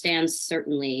understand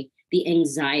certainly the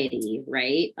anxiety,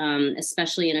 right?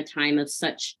 Especially in a time of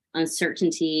such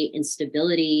uncertainty,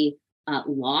 instability,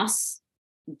 loss,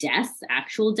 death,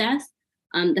 actual death,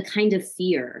 the kind of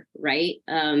fear, right?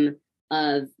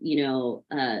 Of, you know,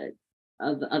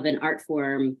 of an art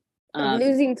form.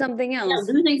 Losing something else. Yeah,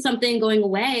 losing something, going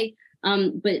away.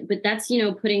 But that's, you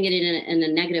know, putting it in a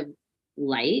negative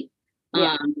light.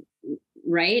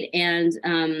 Right. And,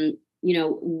 you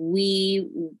know,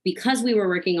 because we were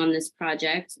working on this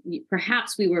project,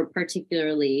 perhaps we were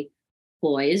particularly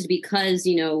poised because,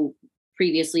 you know,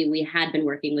 previously we had been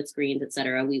working with screens, et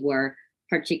cetera. We were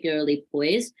particularly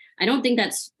poised. I don't think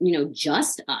that's, you know,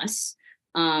 just us.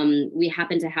 We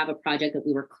happen to have a project that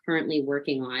we were currently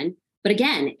working on. But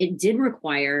again, it did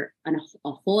require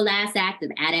a whole ass act of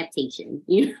adaptation,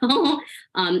 you know,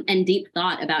 and deep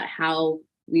thought about how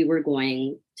we were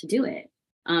going to do it.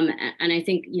 And I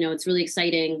think, you know, it's really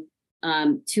exciting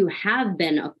to have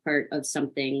been a part of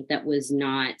something that was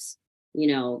not, you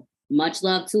know, much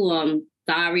love to them.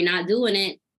 Sorry, not doing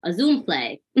it. A Zoom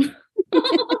play. This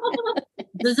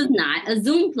is not a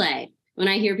Zoom play. When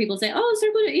I hear people say, "Oh,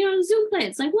 Circle, you know, Zoom play,"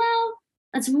 it's like, well,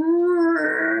 that's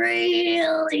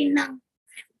really not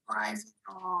what it was.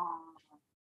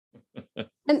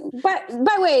 And by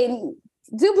the way,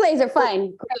 Zoom plays are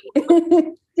fine. Great.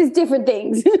 Just different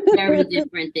things. Very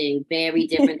different thing. Very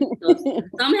different thing. So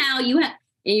somehow you have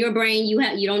in your brain,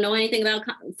 you don't know anything about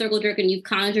Circle Jerk, and you've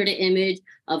conjured an image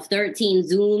of 13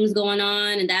 Zooms going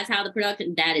on, and that's how the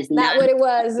production. That is not what it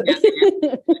was.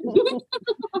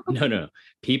 No.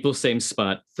 People, same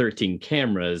spot, 13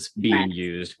 cameras being Right.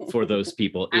 used for those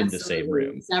people in the same Absolutely.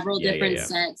 room. Several Yeah, different yeah.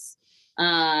 sets,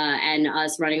 and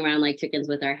us running around like chickens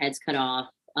with our heads cut off.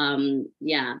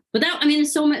 Yeah, but that, I mean,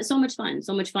 it's so much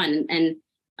fun, and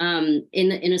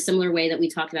in a similar way that we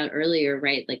talked about earlier,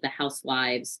 right? Like the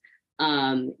housewives,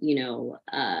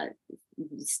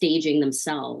 staging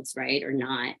themselves, right, or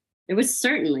not. There was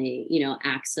certainly,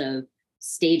 acts of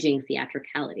staging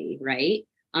theatricality, right?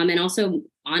 And also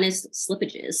honest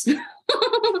slippages,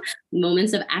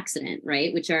 moments of accident,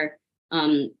 right, which are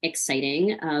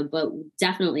exciting. But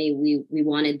definitely, we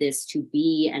wanted this to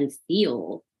be and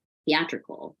feel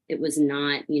theatrical. It was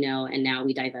not, and now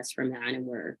we divest from that, and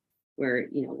we're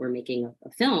making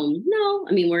a film. No,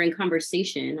 I mean, we're in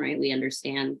conversation, right? We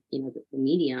understand, the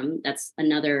medium. That's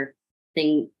another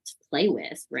thing to play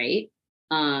with, right?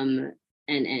 But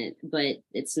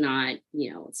it's not,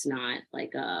 it's not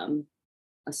like a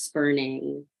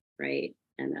spurning, right?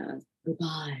 And a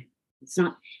goodbye. It's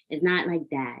not like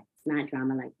that. It's not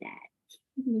drama like that.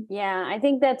 Yeah, I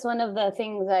think that's one of the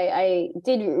things I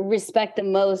did respect the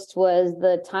most was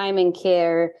the time and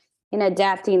care in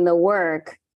adapting the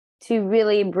work to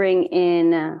really bring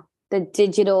in the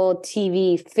digital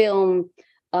TV film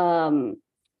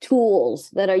tools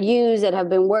that are used, that have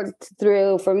been worked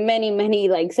through for many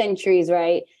like centuries,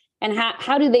 right? And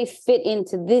how do they fit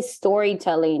into this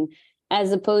storytelling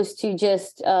as opposed to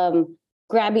just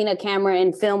grabbing a camera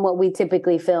and film what we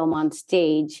typically film on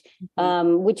stage,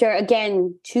 which are,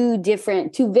 again, two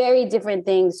very different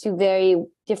things, two very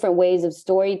different ways of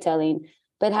storytelling.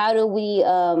 But how do we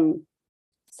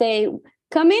say,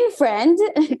 come in, friend,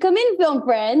 come in, film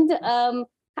friend,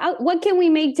 what can we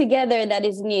make together that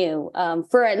is new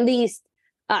for at least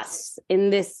us in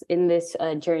this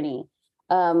journey?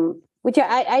 Which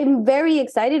I'm very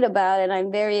excited about, and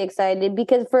I'm very excited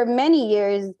because for many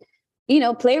years,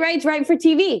 playwrights write for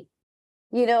TV,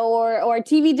 or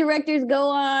TV directors go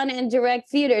on and direct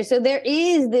theater. So there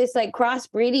is this like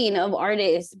crossbreeding of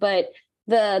artists, but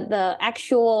the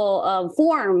actual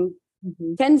form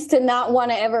tends to not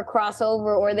want to ever cross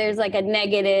over, or there's like a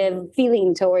negative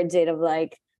feeling towards it of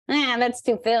like, that's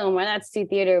too film or that's too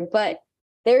theater. But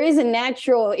there is a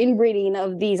natural inbreeding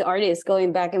of these artists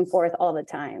going back and forth all the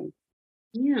time.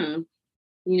 Yeah,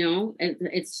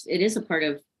 it is a part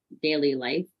of daily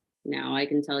life now. I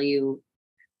can tell you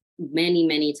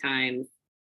many times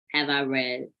have I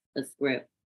read a script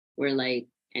where like,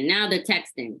 and now they're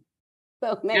texting.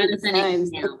 So many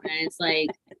times. Email, and it's like,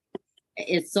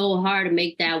 it's so hard to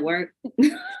make that work.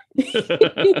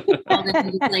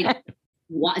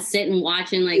 Sit and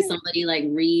watching like somebody like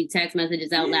read text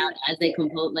messages out loud as they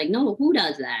compose. Like, no, who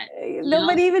does that?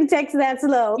 Nobody even texts that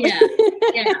slow. Yeah,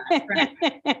 right.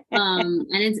 And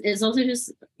it's also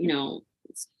just,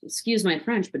 excuse my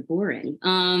French, but boring.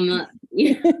 So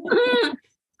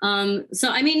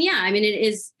I mean,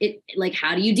 it like,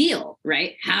 how do you deal,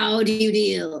 right? How do you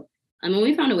deal? I mean,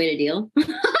 we found a way to deal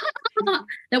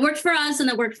that worked for us and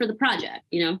that worked for the project,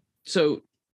 So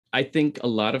I think a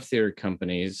lot of theater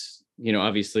companies,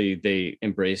 obviously they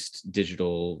embraced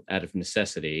digital out of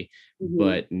necessity,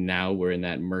 but now we're in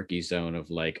that murky zone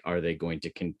of like, are they going to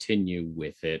continue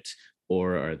with it,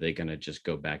 or are they going to just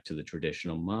go back to the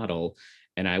traditional model?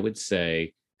 And I would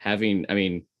say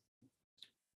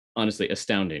honestly,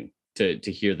 astounding to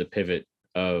hear the pivot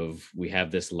of, we have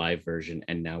this live version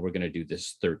and now we're going to do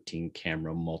this 13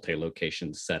 camera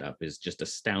multi-location setup is just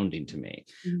astounding to me.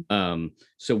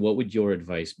 So what would your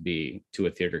advice be to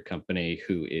a theater company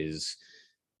who is,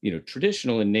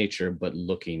 traditional in nature, but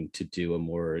looking to do a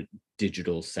more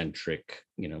digital centric,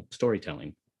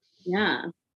 storytelling? Yeah.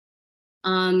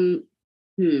 I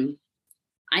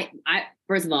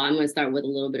first of all, I'm going to start with a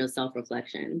little bit of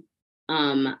self-reflection.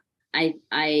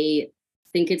 I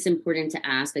think it's important to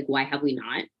ask, like, why have we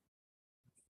not?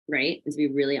 Right? And to be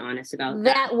really honest about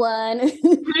that one.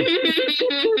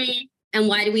 And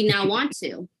why do we now want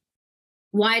to?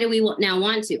 Why do we now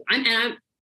want to? I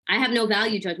have no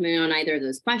value judgment on either of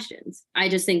those questions. I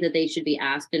just think that they should be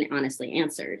asked and honestly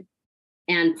answered.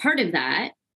 And part of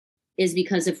that is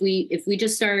because if we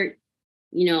just start,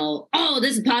 oh,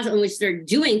 this is possible, and we start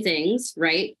doing things,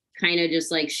 right, kind of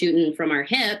just like shooting from our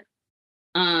hip,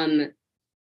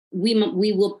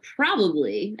 we will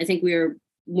probably, I think we're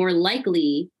more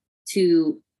likely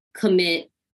to commit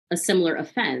a similar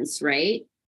offense, right?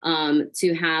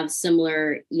 To have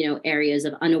similar, areas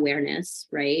of unawareness,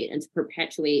 right? And to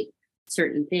perpetuate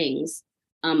certain things.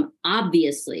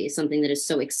 Obviously, something that is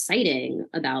so exciting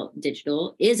about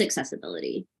digital is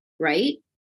accessibility, right?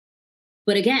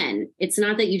 But again, it's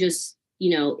not that you just,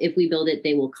 if we build it,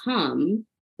 they will come,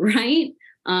 right?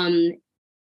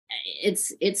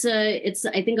 it's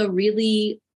I think a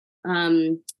really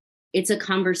it's a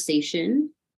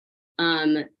conversation,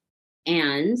 and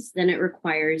then it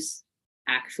requires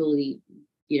actually,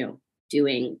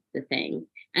 doing the thing.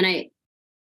 And I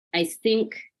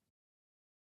think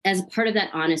as part of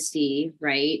that honesty,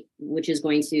 right, which is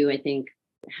going to, I think,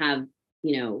 have,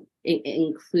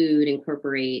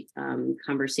 incorporate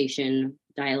conversation,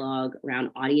 dialogue around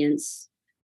audience,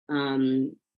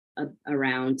 around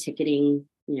ticketing,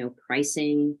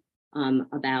 pricing,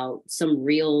 about some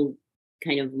real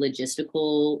kind of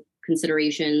logistical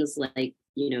considerations, like,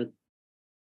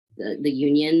 the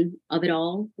union of it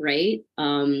all, right?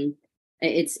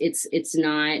 It's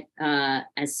not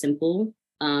as simple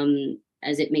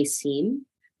as it may seem.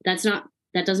 That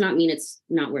does not mean it's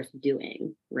not worth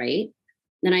doing, right?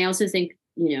 Then I also think,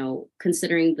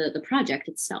 considering the project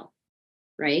itself,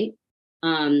 right?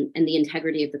 And the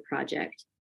integrity of the project,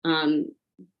 so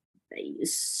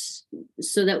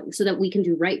that we can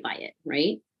do right by it,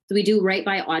 right? So we do right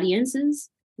by audiences,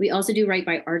 we also do right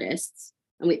by artists,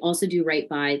 and we also do right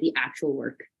by the actual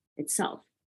work itself.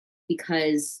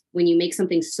 Because when you make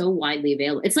something so widely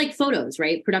available, it's like photos,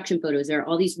 right? Production photos. There are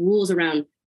all these rules around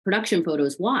production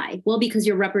photos. Why? Well, because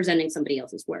you're representing somebody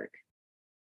else's work,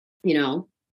 or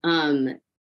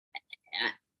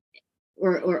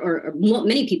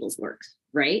many people's works,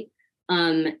 right?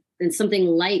 And something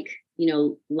like,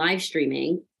 live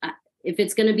streaming, if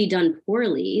it's going to be done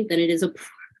poorly, then it is a poor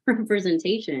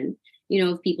representation,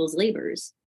 of people's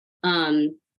labors.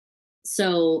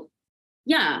 So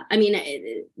yeah, I mean,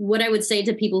 what I would say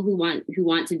to people who want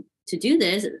to do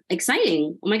this,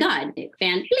 exciting. Oh my God,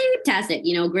 fantastic.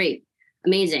 Great,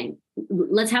 amazing.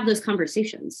 Let's have those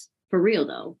conversations for real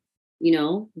though,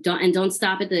 don't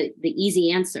stop at the easy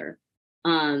answer.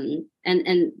 And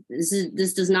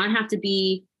this does not have to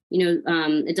be,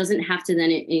 it doesn't have to then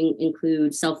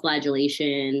include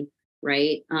self-flagellation,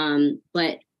 right?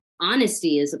 But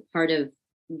honesty is a part of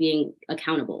being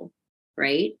accountable,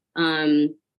 right?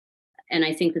 And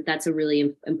I think that that's a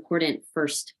really important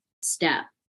first step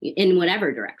in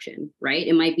whatever direction, right?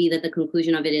 It might be that the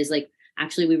conclusion of it is like,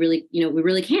 actually, we really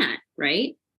can't,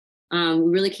 right? We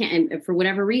really can't, and for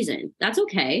whatever reason, that's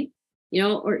okay,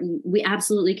 or we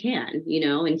absolutely can,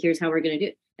 and here's how we're going to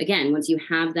do it. Again, once you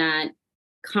have that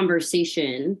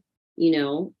conversation,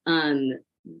 then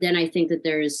I think that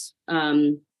there's,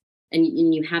 and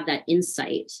you have that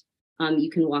insight, you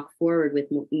can walk forward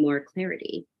with more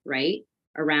clarity, right?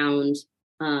 Around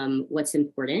what's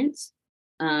important,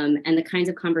 and the kinds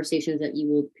of conversations that you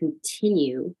will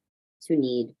continue to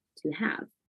need to have.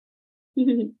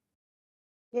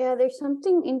 Yeah, there's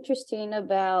something interesting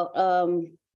about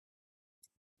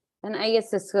and I guess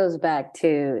this goes back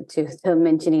to the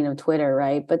mentioning of Twitter,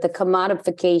 right? But the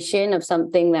commodification of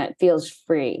something that feels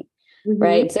free. Mm-hmm.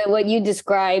 Right. So what you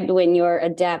described when you're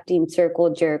adapting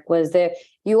Circle Jerk was that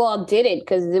you all did it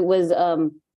because it was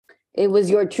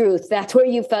your truth. That's where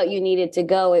you felt you needed to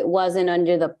go. It wasn't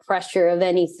under the pressure of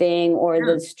anything or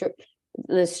the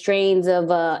strains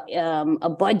of a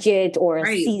budget or a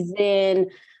season,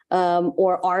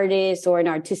 or artist or an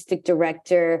artistic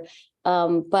director.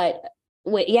 But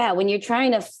when you're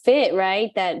trying to fit,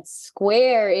 right, that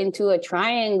square into a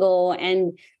triangle,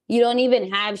 and you don't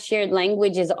even have shared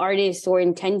language as artists or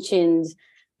intentions,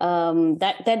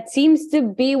 that seems to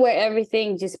be where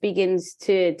everything just begins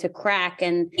to crack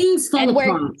and where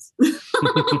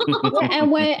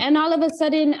and all of a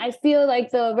sudden I feel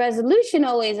like the resolution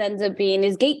always ends up being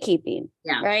is gatekeeping.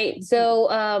 Yeah. Right. So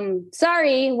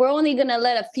sorry, we're only gonna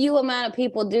let a few amount of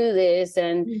people do this,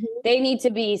 and they need to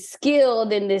be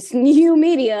skilled in this new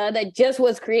media that just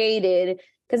was created.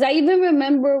 Because I even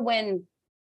remember when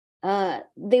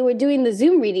they were doing the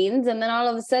Zoom readings, and then all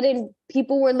of a sudden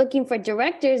people were looking for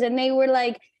directors, and they were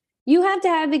like, you have to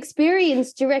have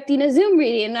experience directing a Zoom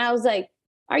reading. And I was like,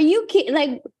 are you kidding?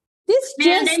 Like, this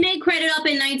they made credit up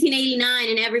in 1989,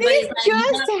 and everybody's like, you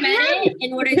got credit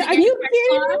in order to get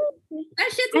that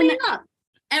shit's made up.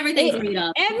 Everything's made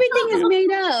up. Everything is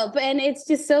made up. And it's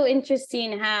just so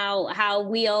interesting how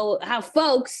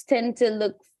folks tend to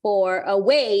look for a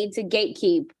way to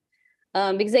gatekeep.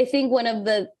 Because I think one of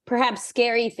the perhaps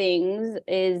scary things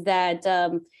is that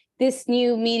this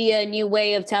new media, new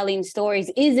way of telling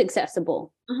stories is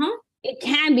accessible. Uh-huh. It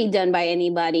can be done by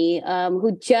anybody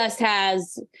who just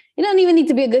has, it doesn't even need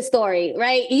to be a good story,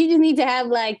 right? You just need to have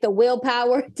like the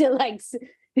willpower to like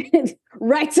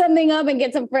write something up and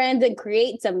get some friends and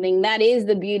create something. That is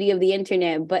the beauty of the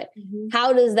internet. But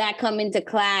how does that come into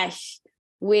clash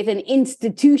with an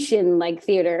institution like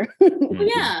theater?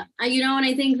 Yeah, and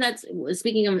I think that's,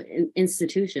 speaking of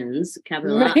institutions,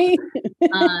 capital right?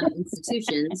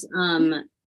 Institutions,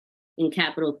 in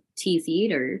capital T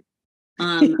theater,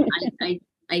 I,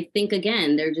 I think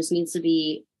again, there just needs to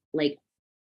be like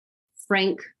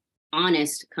frank,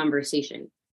 honest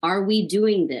conversation. Are we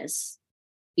doing this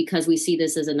because we see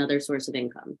this as another source of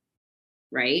income,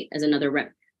 right? As another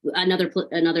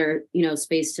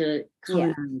space to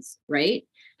colonize, right?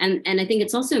 And I think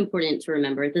it's also important to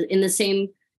remember that in the same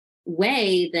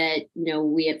way that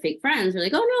we at Fake Friends are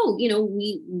like, oh no,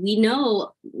 we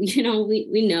know,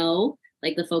 we know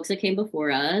like the folks that came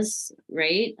before us,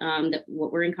 right? That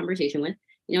what we're in conversation with,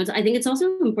 I think it's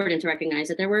also important to recognize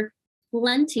that there were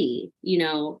plenty,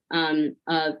 of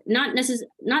not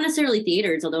necessarily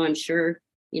theaters, although I'm sure,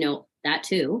 that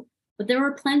too, but there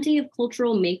were plenty of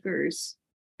cultural makers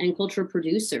and cultural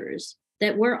producers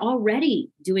that were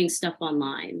already doing stuff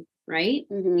online, right?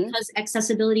 Because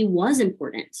accessibility was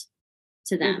important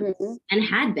to them and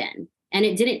had been. And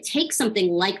it didn't take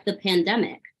something like the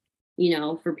pandemic,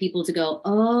 for people to go,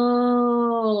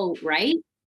 oh, right?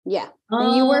 Yeah. Oh,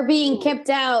 and you were being kept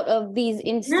out of these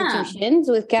institutions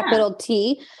with capital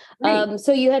T. Right.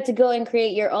 So you had to go and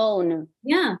create your own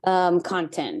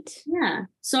content. Yeah.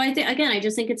 So I think, again, I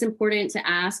just think it's important to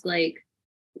ask, like,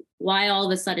 why all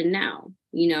of a sudden now,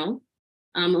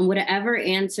 and whatever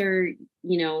answer,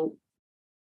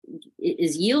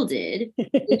 is yielded,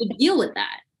 you deal with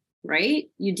that, right?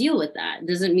 You deal with that.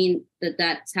 Doesn't mean that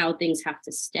that's how things have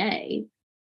to stay.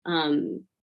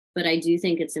 But I do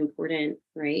think it's important,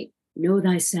 right? Know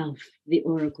thyself, the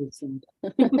oracle said.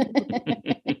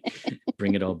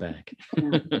 Bring it all back.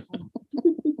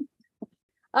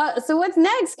 So what's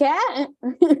next, Kat?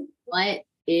 What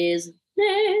is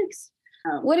next?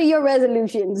 What are your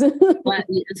resolutions?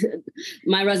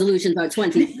 My resolutions are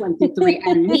 2023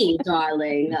 and me,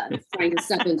 darling, trying to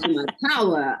step into my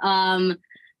power.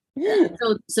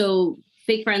 So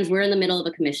Fake Friends, we're in the middle of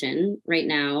a commission right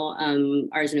now.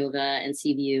 Ars Nova and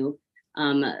CVU,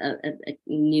 a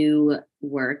new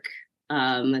work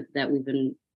that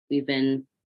we've been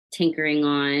tinkering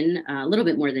on, a little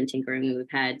bit more than tinkering. We've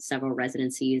had several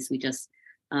residencies. We just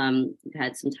we've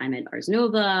had some time at Ars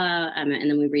Nova, and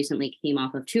then we recently came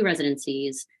off of 2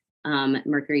 residencies at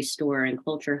Mercury Store and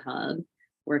Culture Hub,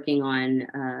 working on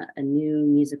a new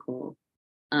musical,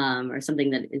 or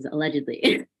something that is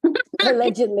allegedly.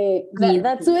 Allegedly.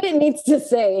 That's what it needs to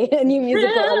say. A new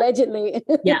musical, allegedly.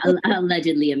 Yeah,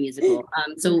 allegedly a musical.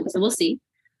 So we'll see.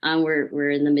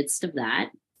 We're in the midst of that.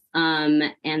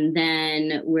 And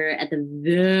then we're at the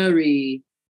very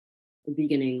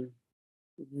beginning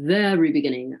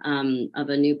of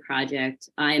a new project.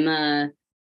 I'm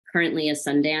currently a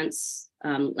Sundance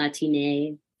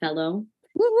Latine fellow.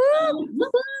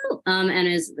 And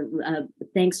as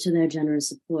thanks to their generous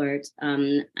support,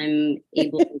 I'm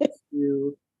able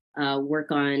to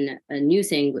work on a new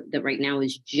thing that right now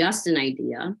is just an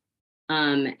idea.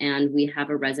 And we have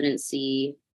a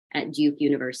residency at Duke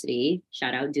University.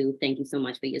 Shout out Duke. Thank you so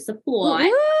much for your support.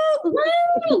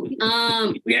 Woo!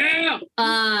 Yeah.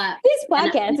 This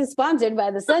podcast is sponsored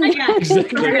by the Sundance. Yeah,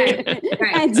 exactly.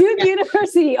 Right. And Duke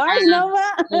University, Ars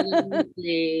Nova.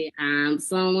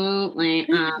 Absolutely.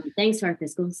 Thanks to our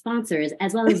fiscal sponsors,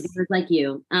 as well as viewers like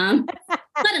you.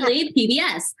 Suddenly,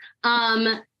 PBS.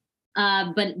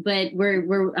 But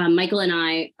we're Michael and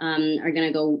I are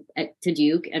gonna go to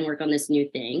Duke and work on this new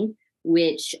thing,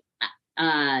 which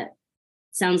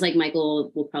sounds like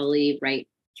Michael will probably write,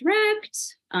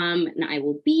 direct, and I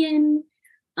will be in.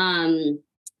 And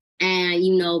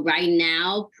right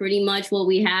now, pretty much what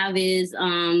we have is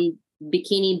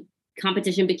bikini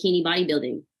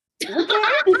bodybuilding.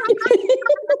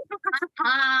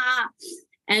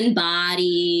 And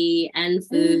body and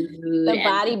food. The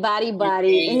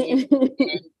body. And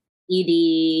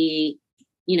ED,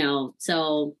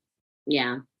 so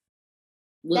yeah.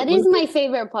 That is my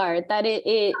favorite part, that it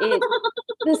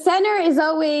the center is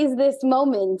always this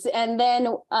moment, and then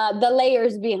the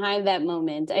layers behind that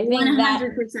moment. I think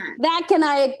 100%.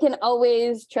 I can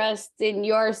always trust in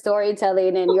your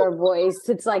storytelling and your voice.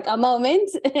 It's like a moment,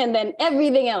 and then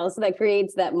everything else that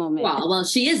creates that moment. Well,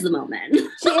 she is the moment.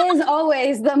 She is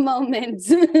always the moment.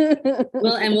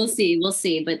 Well, and we'll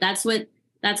see. But that's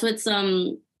what's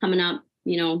coming up,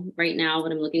 right now.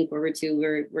 What I'm looking forward to.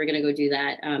 We're gonna go do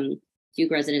that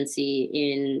Duke residency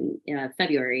in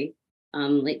February,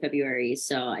 late February.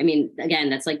 So, I mean, again,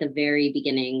 that's like the very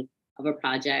beginning of a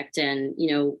project. And,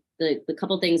 the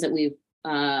couple things that we've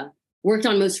worked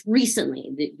on most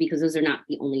recently, because those are not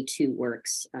the only 2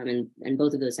 works, and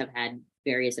both of those have had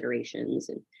various iterations.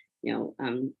 And,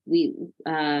 we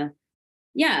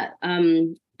yeah,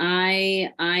 I'm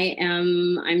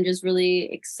just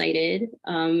really excited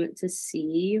to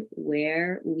see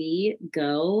where we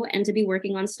go and to be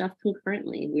working on stuff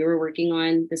concurrently. We were working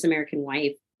on This American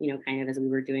Wife, kind of as we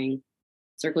were doing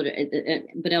Circle,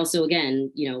 but also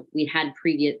again, we had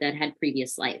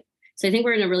previous life. So I think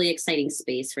we're in a really exciting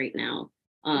space right now,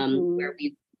 where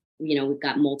we've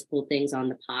got multiple things on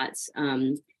the pots,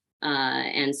 and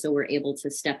so we're able to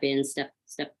step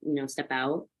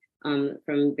out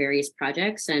from various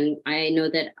projects. And I know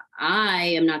that I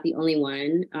am not the only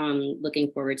one looking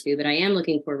forward to, but I am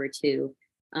looking forward to,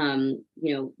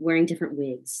 wearing different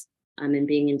wigs and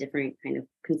being in different kind of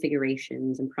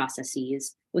configurations and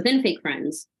processes within Fake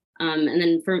Friends. And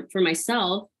then for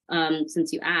myself,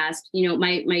 since you asked,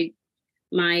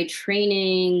 my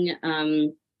training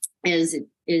is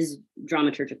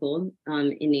dramaturgical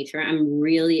in nature. I'm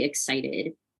really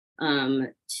excited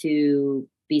to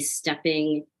be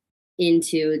stepping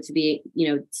into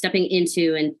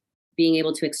and being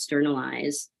able to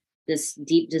externalize this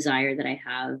deep desire that I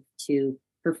have to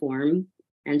perform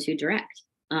and to direct.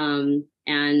 And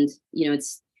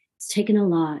it's taken a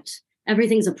lot.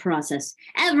 Everything's a process,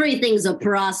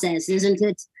 isn't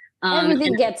it?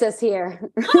 Everything gets us here.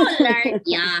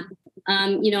 Yeah.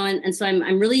 And so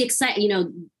I'm really excited,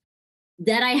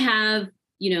 that I have,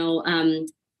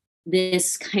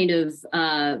 this kind of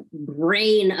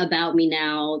brain about me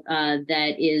now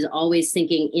that is always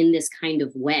thinking in this kind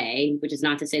of way, which is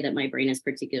not to say that my brain is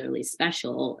particularly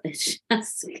special. It's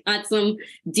just got some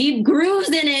deep grooves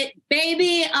in it,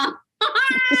 baby.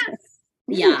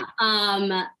 Yeah.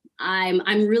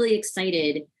 I'm really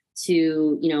excited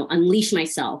to, unleash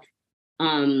myself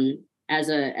as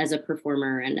a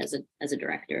performer and as a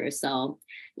director. So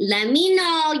let me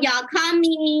know, y'all. Call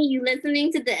me. You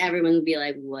listening to everyone will be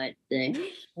like, what the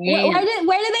where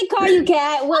do they call you,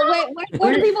 Kat?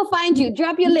 Where do people find you?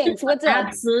 Drop your links. What's up?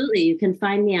 Absolutely. You can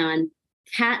find me on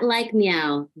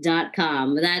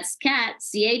catLikeMeow.com. That's cat,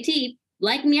 CAT,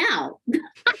 like meow.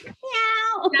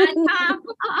 Meow.com.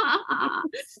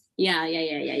 Yeah.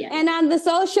 And on the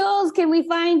socials, can we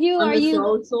find you?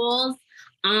 Socials?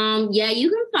 Yeah, you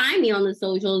can find me on the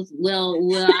socials. Will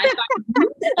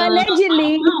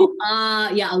allegedly.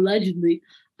 Yeah, allegedly.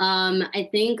 I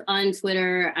think on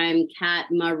Twitter I'm Cat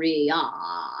Maria.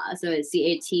 So it's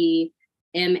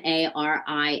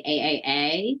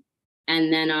CATMARIAAA.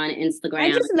 And then on Instagram. I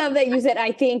just love that you said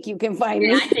I think you can find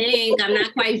me. I'm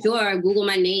not quite sure. Google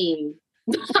my name.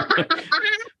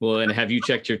 Well, and have you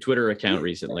checked your Twitter account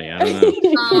recently? I don't know.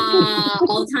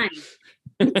 All the time.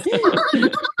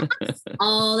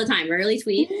 All the time. Rarely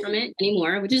tweet from it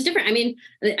anymore, which is different. I mean,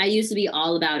 I used to be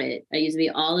all about it. And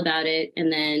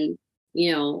then,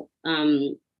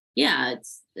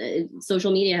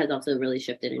 social media has also really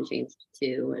shifted and changed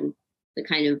too. And the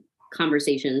kind of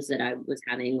conversations that I was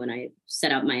having when I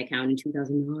set up my account in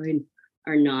 2009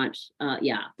 are not,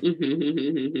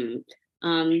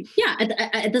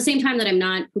 At the same time that I'm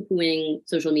not poo-pooing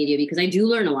social media, because I do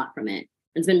learn a lot from it.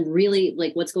 It's been really,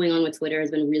 like, what's going on with Twitter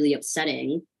has been really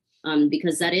upsetting,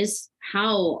 because that is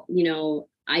how,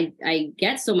 I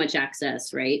get so much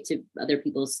access, right, to other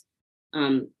people's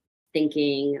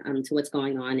thinking, to what's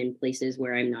going on in places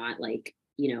where I'm not, like,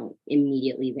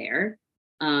 immediately there.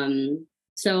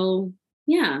 So,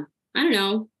 yeah, I don't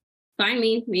know. Find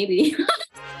me, maybe.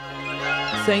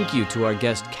 Thank you to our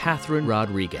guest, Catherine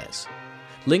Rodriguez.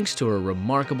 Links to her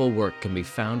remarkable work can be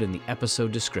found in the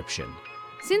episode description.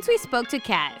 Since we spoke to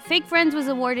Kat, Fake Friends was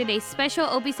awarded a special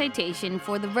Obie citation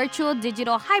for the virtual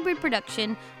digital hybrid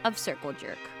production of Circle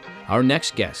Jerk. Our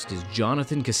next guest is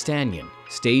Jonathan Castanyon,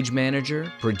 stage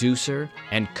manager, producer,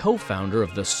 and co-founder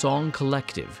of the Song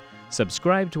Collective.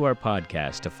 Subscribe to our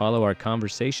podcast to follow our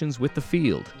conversations with the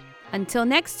field. Until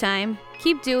next time,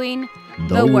 keep doing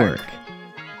The work.